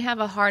men have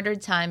a harder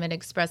time at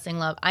expressing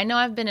love. I know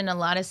I've been in a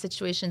lot of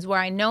situations where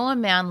I know a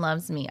man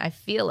loves me. I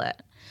feel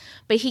it.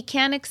 But he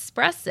can't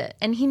express it.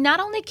 And he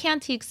not only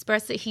can't he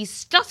express it, he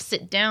stuffs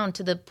it down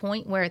to the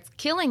point where it's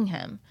killing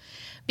him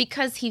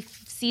because he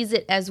sees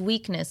it as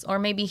weakness, or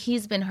maybe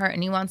he's been hurt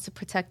and he wants to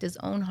protect his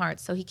own heart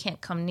so he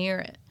can't come near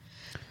it.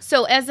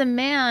 So as a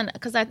man,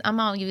 because I'm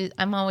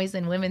always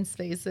in women's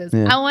spaces,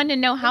 I want to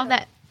know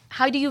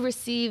how do you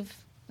receive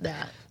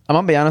that? I'm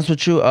going to be honest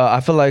with you.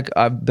 I feel like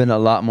I've been a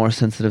lot more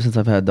sensitive since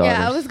I've had daughters.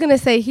 Yeah, I was going to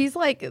say, he's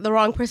like the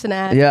wrong person to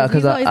ask. Yeah,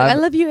 because I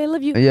love you.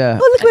 Yeah.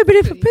 Oh, look at my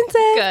beautiful princess.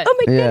 Good. Oh,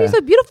 my God, you're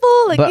so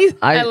beautiful. Like, but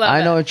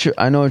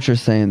I know what you're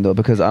saying, though,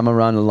 because I'm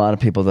around a lot of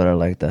people that are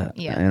like that.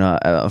 Yeah. You know,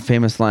 a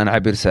famous line,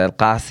 Abir said,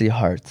 Qasi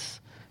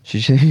hearts. She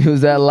should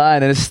use that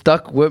line, and it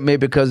stuck with me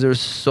because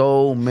there's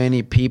so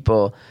many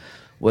people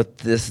with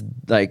this,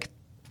 like,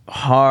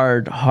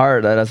 hard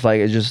heart that it's like,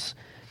 it's just...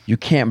 You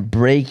can't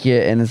break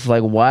it, and it's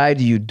like, why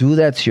do you do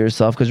that to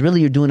yourself? Because really,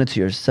 you're doing it to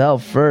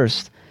yourself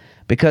first.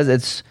 Because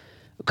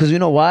you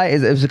know why?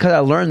 It's because I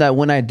learned that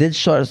when I did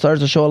start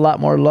to show a lot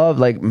more love,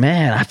 like,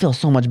 man, I feel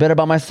so much better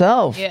about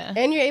myself. Yeah,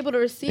 and you're able to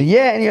receive.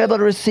 Yeah, and you're able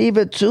to receive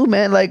it too,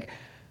 man. Like,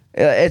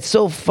 it's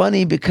so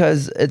funny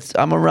because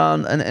I'm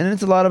around, and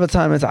it's a lot of the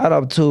time it's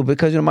Arab too.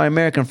 Because you know my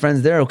American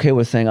friends, they're okay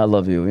with saying I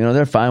love you. You know,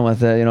 they're fine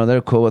with it. You know,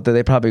 they're cool with it.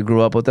 They probably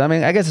grew up with it. I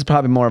mean, I guess it's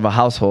probably more of a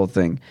household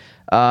thing.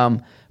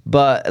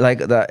 But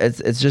like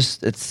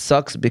it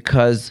sucks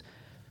because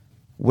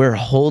we're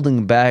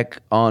holding back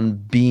on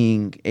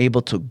being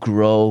able to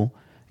grow.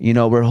 You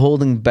know, we're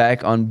holding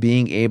back on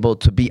being able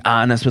to be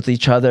honest with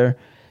each other.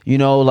 You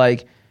know,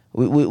 like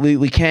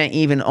we can't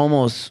even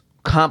almost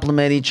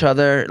compliment each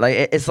other.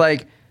 Like it's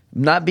like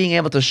not being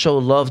able to show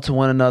love to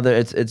one another.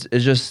 It's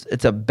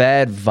a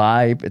bad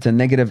vibe. It's a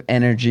negative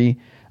energy,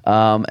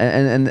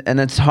 and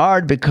it's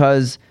hard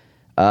because.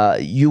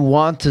 You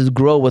want to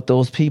grow with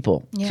those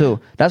people too.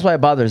 That's why it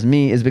bothers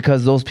me, is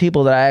because those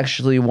people that I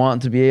actually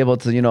want to be able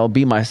to, you know,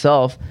 be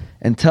myself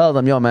and tell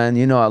them, yo, man,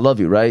 you know, I love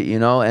you, right? You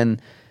know,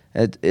 and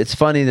it's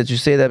funny that you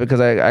say that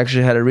because I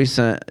actually had a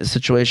recent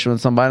situation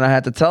with somebody and I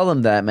had to tell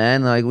them that,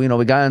 man. Like, you know,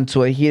 we got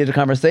into a heated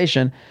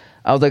conversation.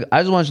 I was like,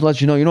 I just want to let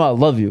you know, I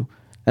love you.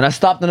 And I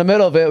stopped in the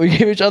middle of it. We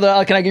gave each other a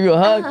hug. Can I give you a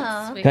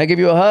hug? Can I give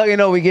you a hug? You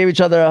know, we gave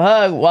each other a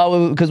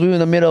hug because we were in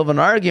the middle of an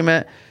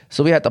argument.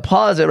 So we had to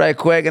pause it right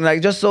quick. And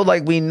like, just so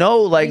like we know,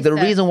 like the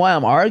reason why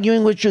I'm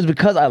arguing with you is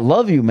because I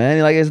love you,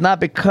 man. Like, it's not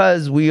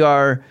because we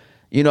are,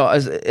 you know,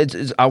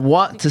 it's I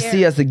want to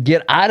see us to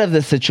get out of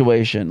this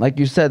situation. Like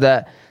you said,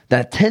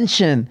 that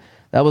tension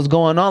that was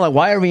going on. Like,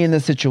 why are we in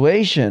this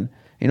situation?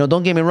 You know,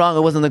 don't get me wrong,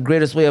 it wasn't the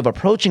greatest way of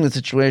approaching the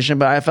situation,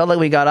 but I felt like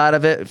we got out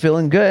of it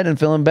feeling good and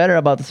feeling better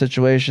about the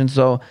situation.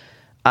 So,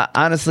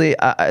 honestly,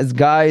 as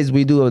guys,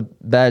 we do a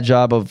bad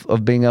job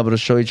of being able to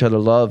show each other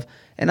love.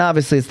 And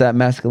obviously, it's that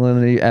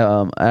masculinity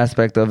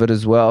aspect of it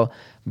as well.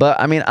 But,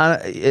 I mean,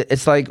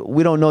 it's like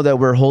we don't know that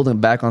we're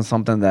holding back on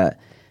something that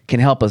can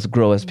help us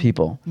grow as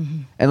people.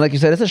 Mm-hmm. And like you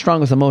said, it's the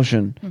strongest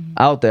emotion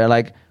out there.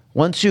 Like,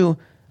 once you,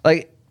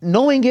 like,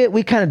 knowing it,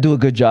 we kind of do a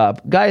good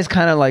job. Guys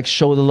kind of, like,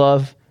 show the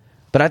love.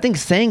 But I think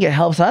saying it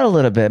helps out a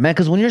little bit, man,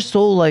 because when you're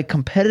so, like,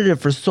 competitive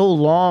for so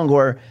long,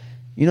 or,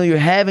 you know, you're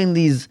having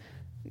these,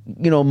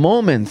 you know,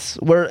 moments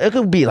where it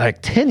could be,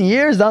 like, 10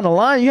 years down the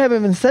line, you haven't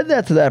even said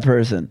that to that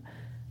person.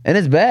 And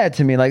it's bad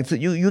to me. Like, so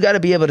you got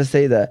to be able to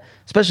say that,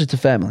 especially to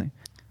family.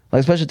 Like,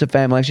 especially to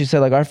family. Like she said,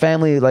 like, our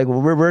family, like,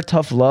 we're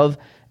tough love.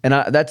 And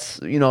that's,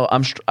 you know,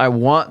 I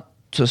want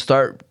to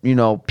start,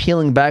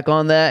 peeling back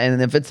on that.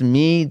 And if it's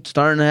me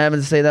starting to having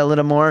to say that a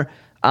little more,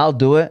 I'll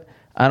do it.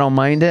 I don't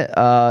mind it,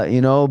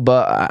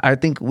 but I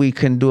think we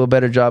can do a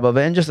better job of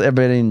it, and just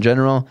everybody in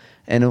general.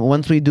 And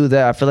once we do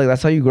that, I feel like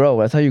that's how you grow.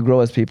 That's how you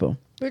grow as people.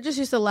 We're just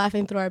used to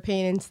laughing through our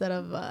pain instead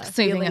of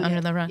sweeping it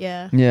under the rug.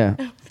 Yeah. Yeah.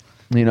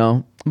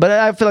 But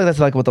I feel like that's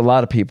like with a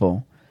lot of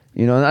people.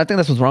 And I think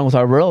that's what's wrong with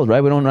our world,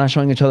 right? We're not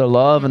showing each other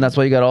love, and that's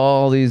why you got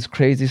all these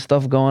crazy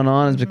stuff going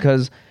on. Is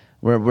because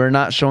we're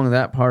not showing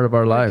that part of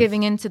our life.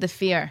 Giving into the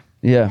fear.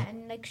 Yeah.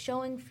 And like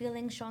showing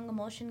feelings, showing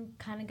emotion,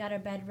 kind of got a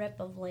bad rep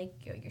of like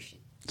you're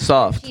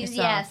soft.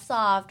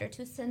 Soft or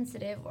too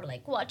sensitive, or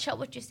like watch out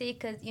what you say,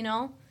 because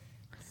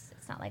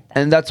it's not like that.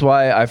 And that's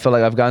why I feel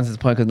like I've gotten to this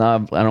point, because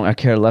now I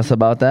care less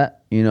about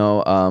that.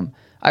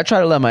 I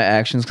try to let my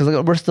actions,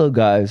 because we're still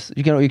guys.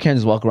 You can't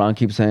just walk around and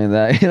keep saying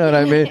that. You know what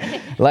I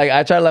mean? Like,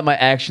 I try to let my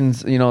actions,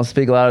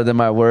 speak louder than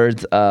my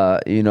words.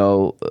 Like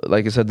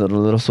you said, the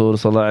Rasul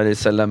Sallallahu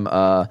Alaihi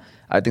Wasallam.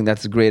 I think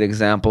that's great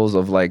examples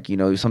of like,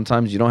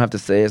 sometimes you don't have to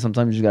say it.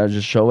 Sometimes you got to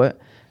just show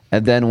it.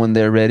 And then when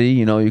they're ready,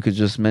 you could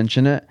just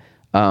mention it.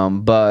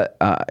 But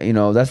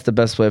that's the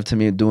best way to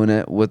me of doing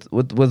it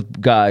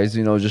with guys,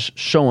 just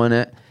showing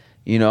it,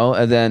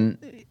 and then,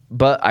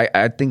 but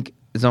I think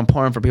it's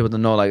important for people to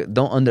know, like,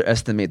 don't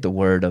underestimate the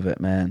word of it,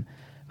 man.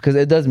 Because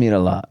it does mean a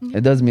lot.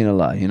 It does mean a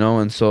lot,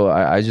 and so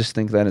I just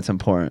think that it's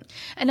important.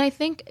 And I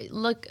think,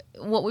 look,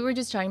 what we were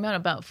just talking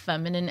about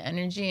feminine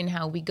energy and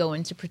how we go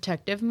into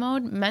protective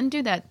mode, men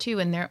do that too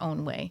in their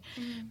own way.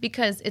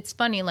 Because it's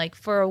funny, like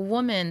for a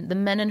woman, the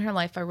men in her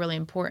life are really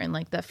important.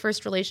 Like that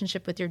first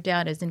relationship with your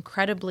dad is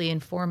incredibly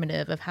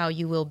informative of how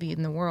you will be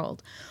in the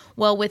world.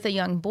 Well, with a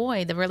young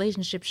boy, the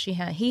relationship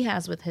he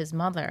has with his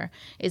mother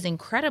is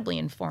incredibly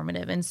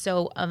informative. And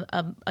so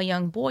a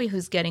young boy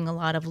who's getting a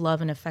lot of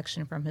love and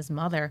affection from his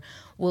mother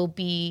will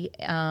be,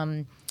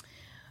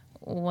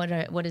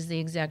 what is the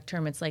exact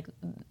term? It's like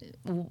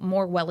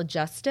more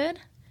well-adjusted,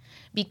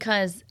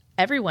 because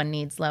everyone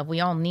needs love. We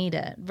all need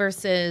it.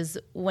 Versus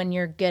when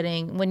you're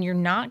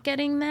not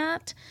getting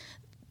that,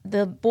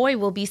 the boy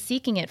will be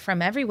seeking it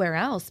from everywhere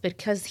else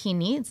because he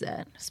needs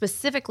it,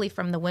 specifically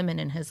from the women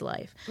in his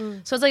life.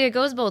 So it's like it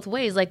goes both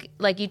ways. Like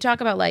you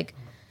talk about, like,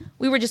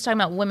 we were just talking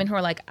about women who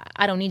are like,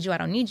 I don't need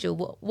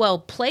you. Well,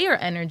 player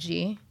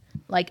energy,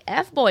 like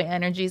F-boy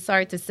energy,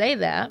 sorry to say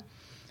that,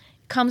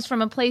 comes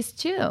from a place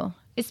too.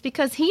 It's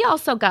because he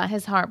also got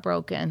his heart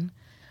broken.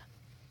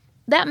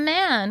 That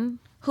man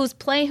who's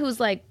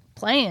like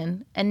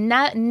playing and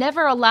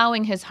never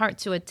allowing his heart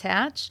to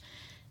attach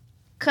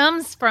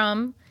comes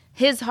from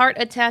his heart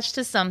attached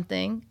to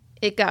something.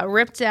 It got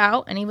ripped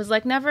out, and he was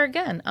like, never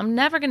again. I'm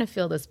never going to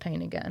feel this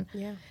pain again.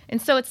 Yeah.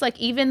 And so it's like,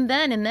 even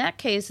then, in that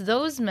case,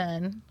 those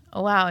men,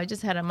 oh, wow, I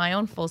just had my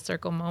own full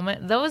circle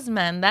moment. Those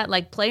men, that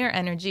like player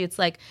energy, it's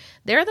like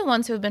they're the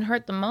ones who have been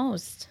hurt the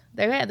most.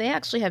 They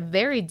actually have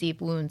very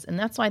deep wounds, and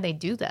that's why they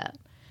do that.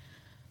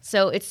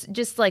 So it's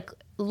just like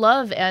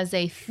love as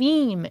a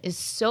theme is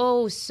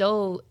so,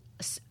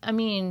 I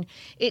mean,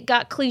 it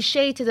got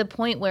cliche to the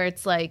point where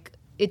it's like,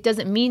 it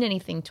doesn't mean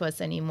anything to us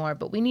anymore,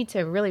 but we need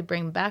to really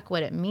bring back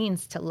what it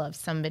means to love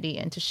somebody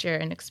and to share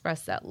and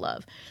express that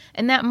love.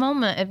 And that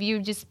moment of you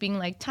just being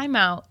like, time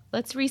out,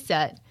 let's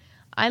reset,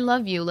 I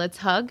love you, let's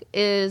hug,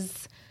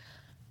 is,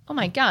 oh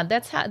my God,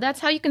 that's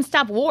how you can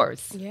stop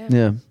wars.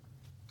 Yeah.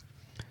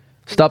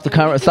 Stop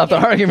the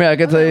argument, I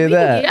can tell you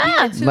that.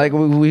 Yeah. Like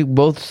we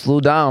both slew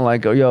down,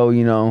 like,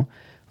 yo,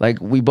 like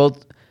we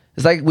both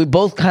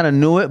kind of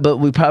knew it, but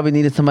we probably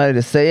needed somebody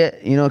to say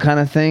it, kind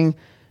of thing.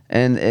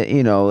 And,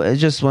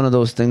 it's just one of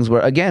those things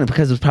where, again,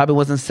 because it probably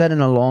wasn't said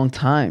in a long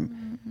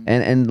time.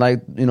 And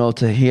like,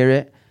 to hear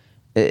it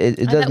does make a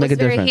difference. That was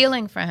very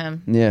healing for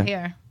him. Yeah,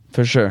 here.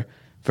 For sure.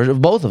 For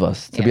both of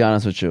us, to be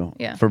honest with you.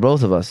 Yeah. For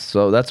both of us.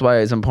 So that's why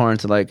it's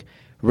important to, like,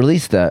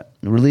 release that.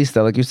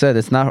 Like you said,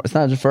 it's not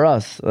just for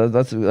us.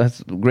 That's a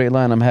great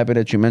line. I'm happy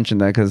that you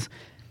mentioned that, because,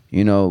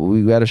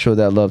 we got to show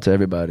that love to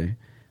everybody.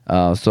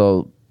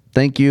 So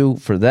thank you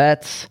for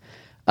that.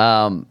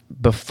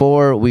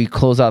 Before we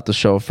close out the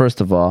show,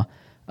 first of all,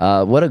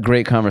 what a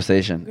great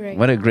conversation.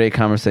 What a great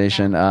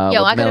conversation. Yo,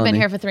 I could have been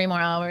here for 3 more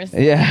hours.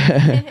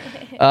 Yeah.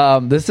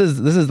 This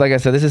is like I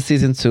said, this is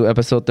season 2,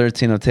 episode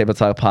 13 of Table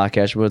Talk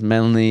Podcast. We're with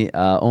Melanie,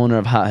 owner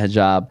of Hot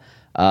Hijab.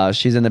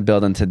 She's in the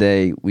building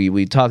today.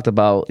 We talked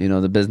about,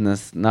 the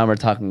business. Now we're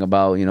talking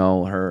about,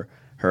 her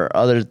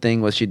other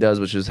thing, what she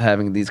does, which is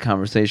having these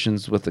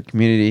conversations with the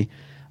community.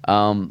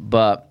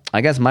 But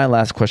I guess my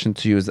last question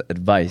to you is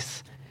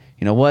advice.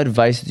 What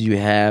advice do you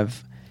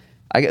have?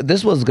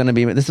 This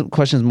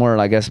question is more,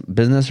 I guess,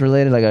 business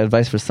related, like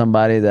advice for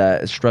somebody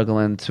that is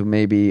struggling to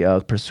maybe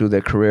pursue their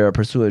career or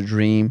pursue a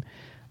dream.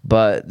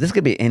 But this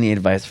could be any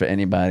advice for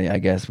anybody, I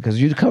guess, because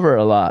you cover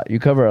a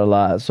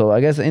lot. So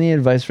I guess any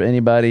advice for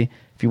anybody.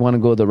 If you want to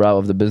go the route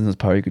of the business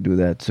part, you could do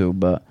that too.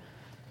 But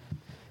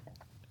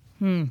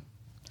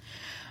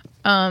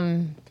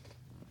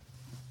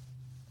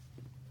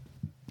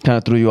kind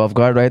of threw you off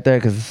guard right there,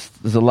 because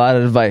there's a lot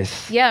of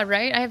advice. Yeah,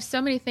 right. I have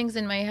so many things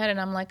in my head, and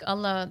I'm like,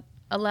 Allah,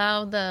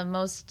 allow the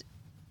most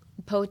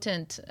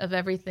potent of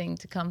everything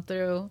to come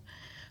through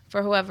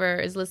for whoever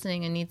is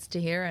listening and needs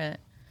to hear it.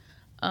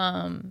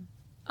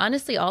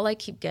 Honestly, all I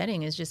keep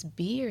getting is just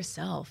be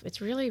yourself.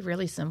 It's really,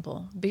 really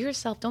simple. Be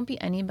yourself. Don't be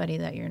anybody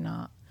that you're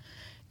not.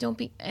 Don't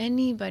be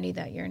anybody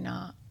that you're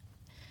not.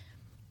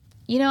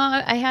 You know,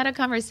 I had a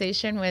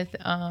conversation with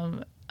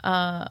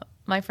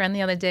my friend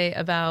the other day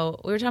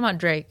about, we were talking about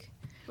Drake.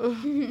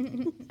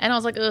 And I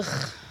was like,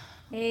 ugh.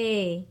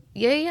 Hey.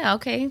 Yeah,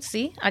 okay.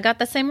 See, I got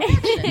the same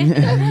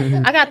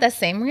reaction. I got that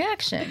same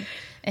reaction.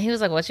 And he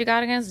was like, what you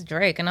got against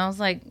Drake? And I was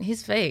like,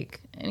 he's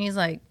fake. And he's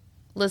like,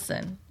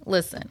 listen.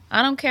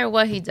 I don't care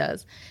what he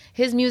does.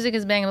 His music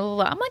is banging, blah, blah,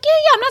 blah. I'm like,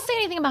 yeah, I'm not saying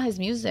anything about his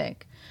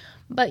music.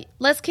 But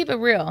let's keep it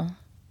real.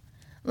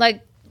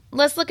 Like,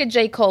 let's look at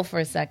J. Cole for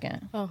a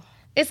second. Oh.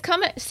 It's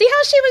coming. See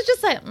how she was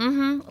just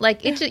like,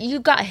 like it. You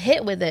got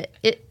hit with it.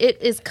 It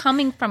is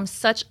coming from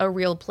such a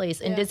real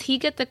place. And does he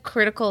get the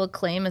critical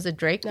acclaim as a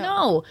Drake?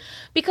 No,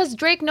 because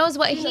Drake knows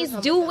what he's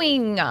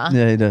doing.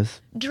 Yeah, he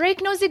does.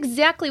 Drake knows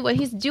exactly what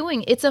he's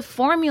doing. It's a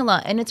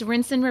formula, and it's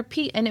rinse and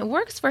repeat, and it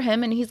works for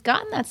him, and he's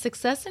gotten that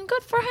success, and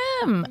good for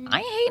him. I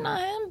ain't hating on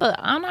him, but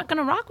I'm not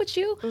gonna rock with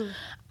you.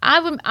 I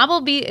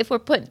will be, if we're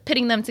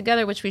pitting them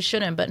together, which we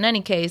shouldn't. But in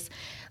any case,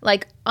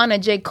 like on a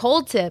J.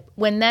 Cole tip,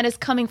 when that is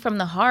coming from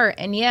the heart,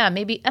 and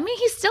maybe, I mean,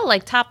 he's still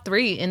like top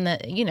 3 in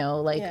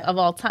the, of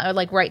all time, or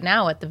like right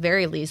now at the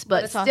very least,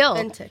 but it's still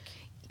authentic.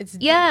 It's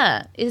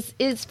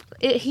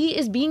he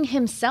is being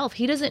himself.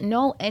 He doesn't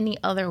know any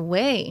other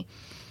way.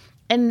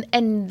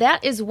 And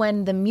that is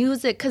when the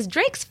music, because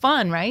Drake's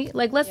fun, right?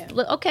 Like,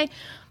 okay.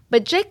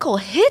 But J. Cole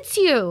hits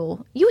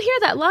you. You hear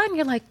that line,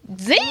 you're like,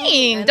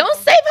 dang, don't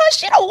save her.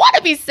 She don't want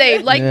to be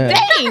saved. Like,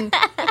 dang.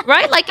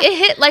 Right? Like, it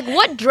hit, like,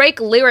 what Drake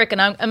lyric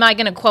am I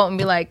going to quote and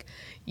be like,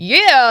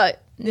 yeah,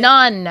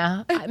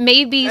 none.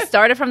 Maybe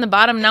started from the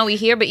bottom, now we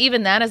hear. But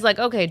even that is like,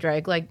 okay,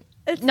 Drake, like,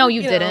 no,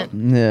 you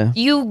didn't. Yeah.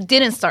 You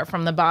didn't start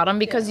from the bottom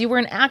because you were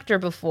an actor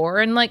before.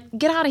 And, like,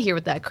 get out of here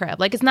with that crap.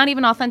 Like, it's not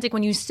even authentic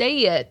when you say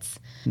it.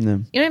 No. You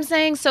know what I'm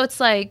saying? So it's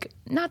like,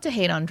 not to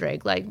hate on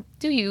Drake. Like,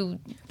 do you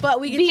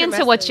be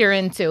into what you're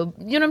into?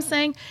 You know what I'm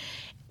saying?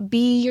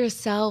 Be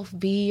yourself.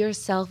 Be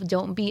yourself.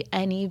 Don't be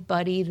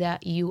anybody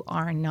that you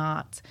are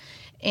not.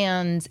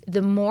 And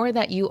the more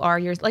that you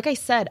are like I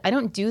said, I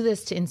don't do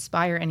this to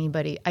inspire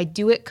anybody. I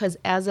do it because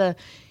as a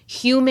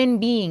human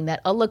being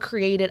that Allah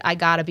created, I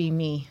gotta be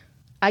me.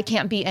 I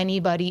can't be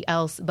anybody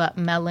else but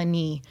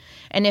Melanie.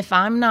 And if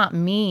I'm not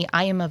me,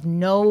 I am of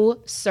no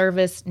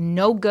service,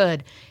 no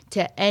good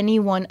to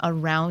anyone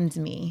around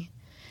me.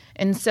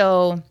 And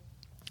so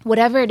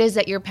whatever it is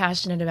that you're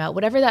passionate about,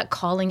 whatever that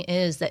calling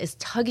is that is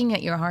tugging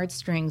at your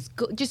heartstrings,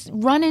 just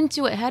run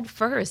into it head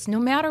first, no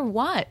matter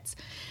what.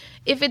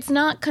 If it's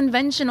not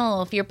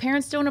conventional, if your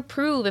parents don't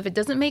approve, if it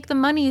doesn't make the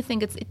money you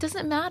think it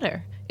doesn't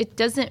matter. It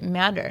doesn't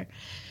matter.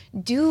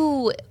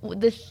 Do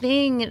the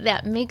thing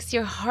that makes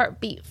your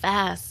heart beat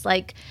fast.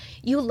 Like,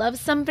 you love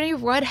somebody,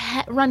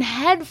 run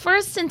head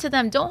first into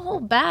them. Don't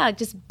hold back.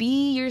 Just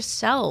be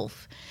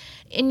yourself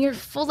in your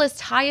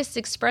fullest, highest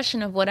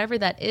expression of whatever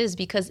that is,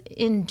 because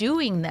in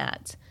doing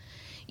that,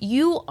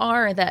 you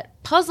are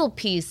that puzzle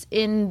piece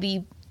in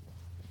the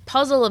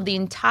puzzle of the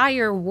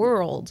entire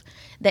world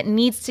that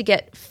needs to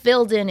get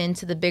filled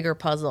into the bigger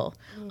puzzle.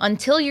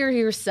 Until you're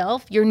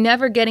yourself, you're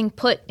never getting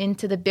put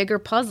into the bigger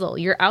puzzle.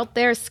 You're out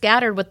there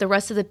scattered with the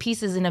rest of the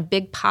pieces in a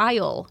big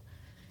pile.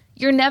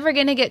 You're never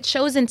going to get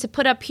chosen to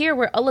put up here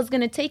where Allah's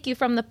going to take you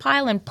from the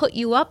pile and put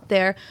you up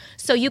there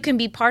so you can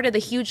be part of the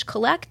huge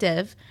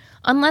collective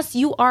unless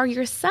you are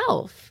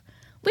yourself.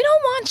 We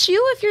don't want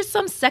you if you're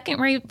some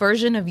second-rate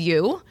version of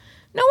you.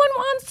 No one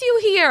wants you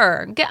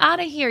here. Get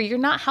out of here. You're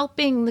not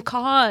helping the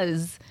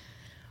cause.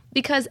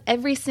 Because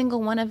every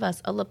single one of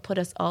us, Allah put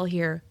us all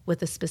here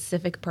with a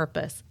specific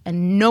purpose.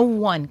 And no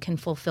one can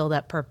fulfill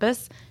that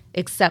purpose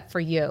except for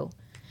you.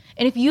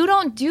 And if you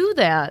don't do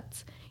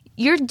that,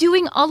 you're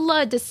doing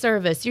Allah a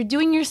disservice. You're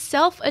doing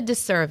yourself a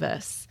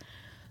disservice.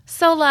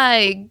 So,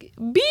 like,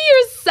 be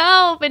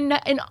yourself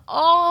in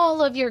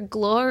all of your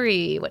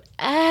glory,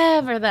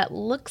 whatever that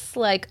looks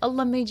like.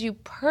 Allah made you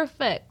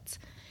perfect.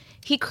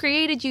 He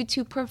created you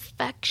to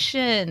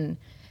perfection.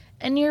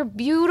 And you're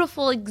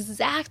beautiful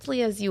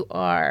exactly as you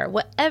are.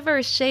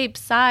 Whatever shape,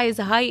 size,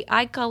 height,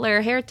 eye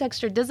color, hair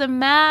texture, doesn't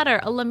matter.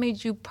 Allah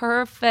made you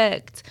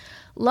perfect.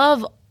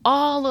 Love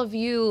all of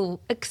you.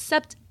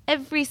 Accept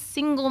every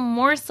single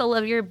morsel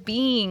of your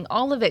being.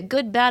 All of it.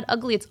 Good, bad,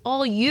 ugly. It's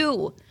all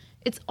you.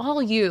 It's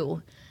all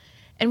you.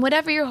 And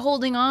whatever you're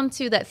holding on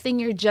to, that thing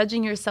you're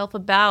judging yourself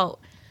about,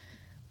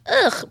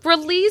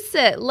 release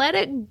it. Let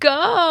it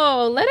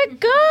go. Let it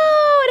go.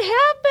 It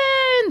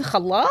happened.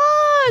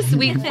 Khalas.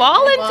 We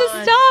fall into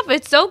stuff.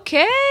 It's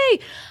okay.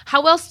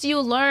 How else do you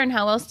learn?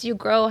 How else do you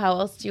grow? How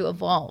else do you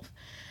evolve?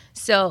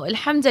 So,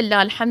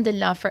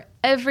 alhamdulillah for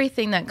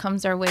everything that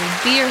comes our way.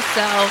 Be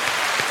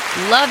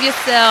yourself. Love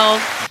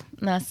yourself.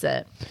 And that's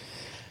it.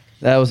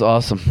 That was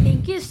awesome.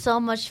 Thank you so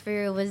much for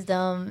your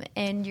wisdom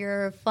and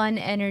your fun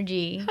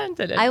energy.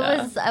 I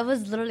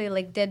was literally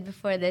like dead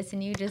before this,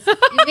 and you made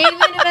me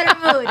in a better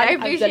mood. I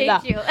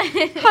appreciate you.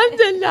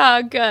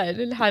 Alhamdulillah, good.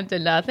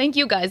 Alhamdulillah. Thank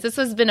you guys. This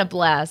has been a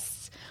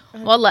blast.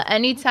 Wallah,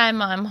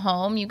 anytime I'm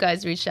home, you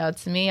guys reach out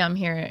to me. I'm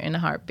here in a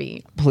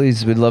heartbeat.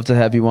 Please, we'd love to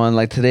have you on.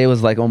 Like today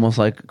was like almost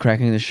like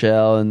cracking the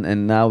shell,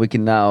 and now we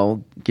can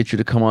now get you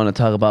to come on and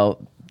talk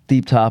about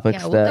deep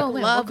topics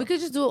love. We could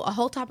just do a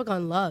whole topic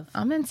on love.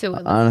 I'm into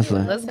it.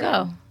 Honestly, let's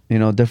go. You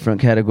know,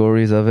 different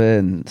categories of it,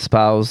 and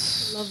spouse,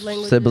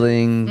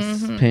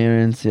 siblings,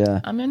 parents,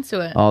 I'm into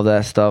it. All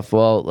that stuff.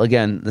 Well,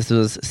 again, this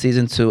was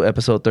season 2,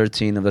 episode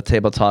 13 of the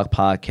Table Talk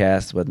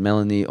podcast with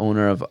Melanie,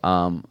 owner of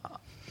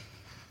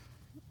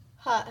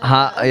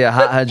Hot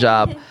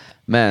Hijab.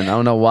 Man, I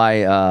don't know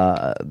why the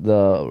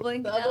other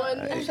one.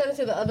 I'm trying to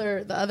say the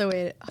other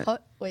way.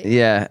 Wait.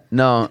 Yeah.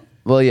 No.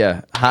 Well,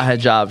 yeah. Hot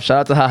Hijab. Shout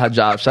out to Hot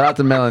Hijab. Shout out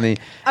to Melanie.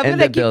 I'm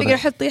gonna keep thinking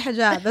Hutti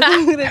Hijab.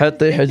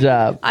 Hutti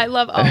Hijab. I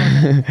love all of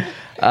it.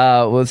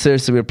 Well,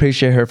 seriously, we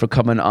appreciate her for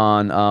coming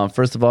on.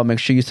 First of all, make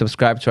sure you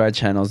subscribe to our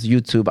channels: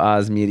 YouTube,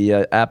 Oz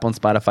Media, Apple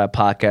and Spotify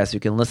podcasts. You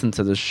can listen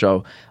to the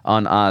show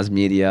on Oz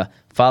Media.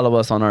 Follow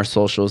us on our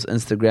socials,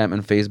 Instagram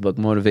and Facebook,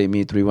 Motivate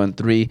Me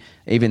 313,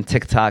 even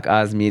TikTok,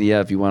 Oz Media,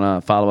 if you want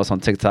to follow us on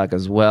TikTok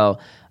as well.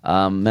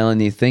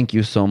 Melanie, thank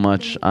you so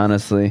much,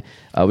 honestly.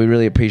 We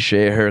really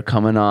appreciate her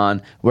coming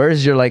on. Where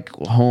is your, like,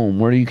 home?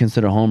 Where do you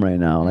consider home right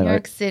now? New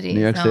York City.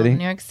 New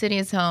York City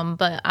is home,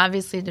 but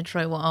obviously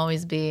Detroit will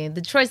always be.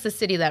 Detroit's the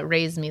city that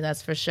raised me,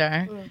 that's for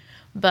sure.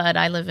 But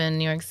I live in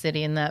New York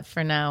City, and that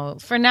for now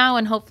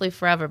and hopefully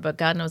forever, but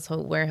God knows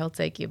where he'll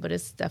take you, but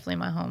it's definitely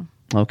my home.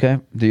 Okay.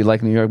 Do you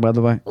like New York, by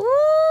the way?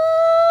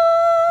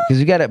 Because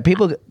you gotta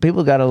people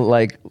gotta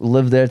like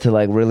live there to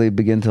like really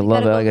begin to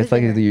love it. Like it's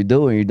like either you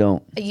do or you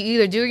don't. You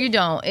either do or you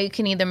don't. It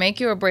can either make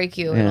you or break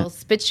you. Yeah. It'll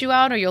spit you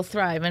out or you'll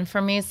thrive. And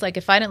for me, it's like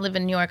if I didn't live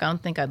in New York, I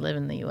don't think I'd live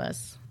in the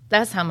U.S.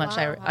 That's how much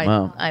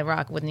I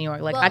rock with New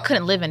York. Like I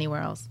couldn't live anywhere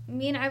else.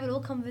 Me and I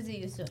will come visit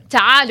you soon.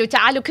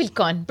 تعالوا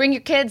كلكم. Bring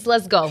your kids.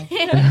 Let's go.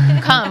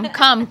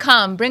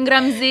 Come. Bring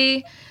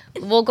Ramzi.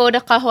 We'll go to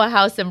Qahwa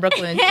House in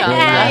Brooklyn.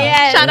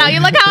 Shout out.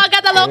 You look how I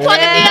got the little plug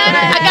at the end.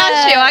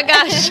 I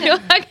got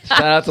you.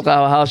 Shout out to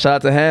Qahwa House. Shout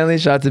out to Hanley.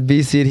 Shout out to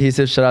BC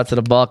Adhesive. Shout out to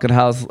the Balkan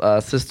House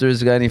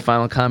sisters. You got any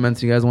final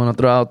comments you guys want to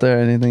throw out there?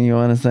 Anything you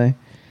want to say?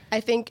 I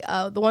think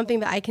the one thing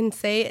that I can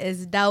say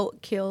is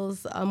doubt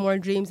kills more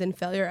dreams than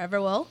failure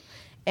ever will.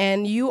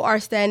 And you are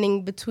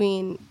standing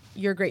between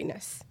your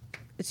greatness.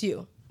 It's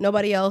you.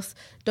 Nobody else.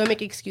 Don't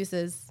make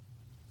excuses.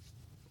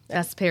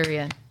 That's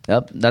period.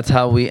 Yep, that's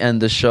how we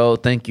end the show.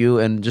 Thank you.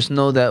 And just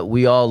know that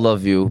we all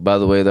love you, by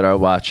the way, that are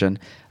watching.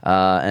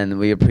 And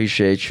we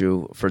appreciate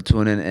you for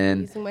tuning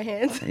in. Using my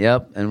hands.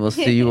 Yep, and we'll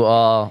see you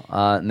all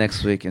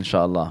next week,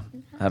 inshallah.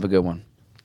 Have a good one.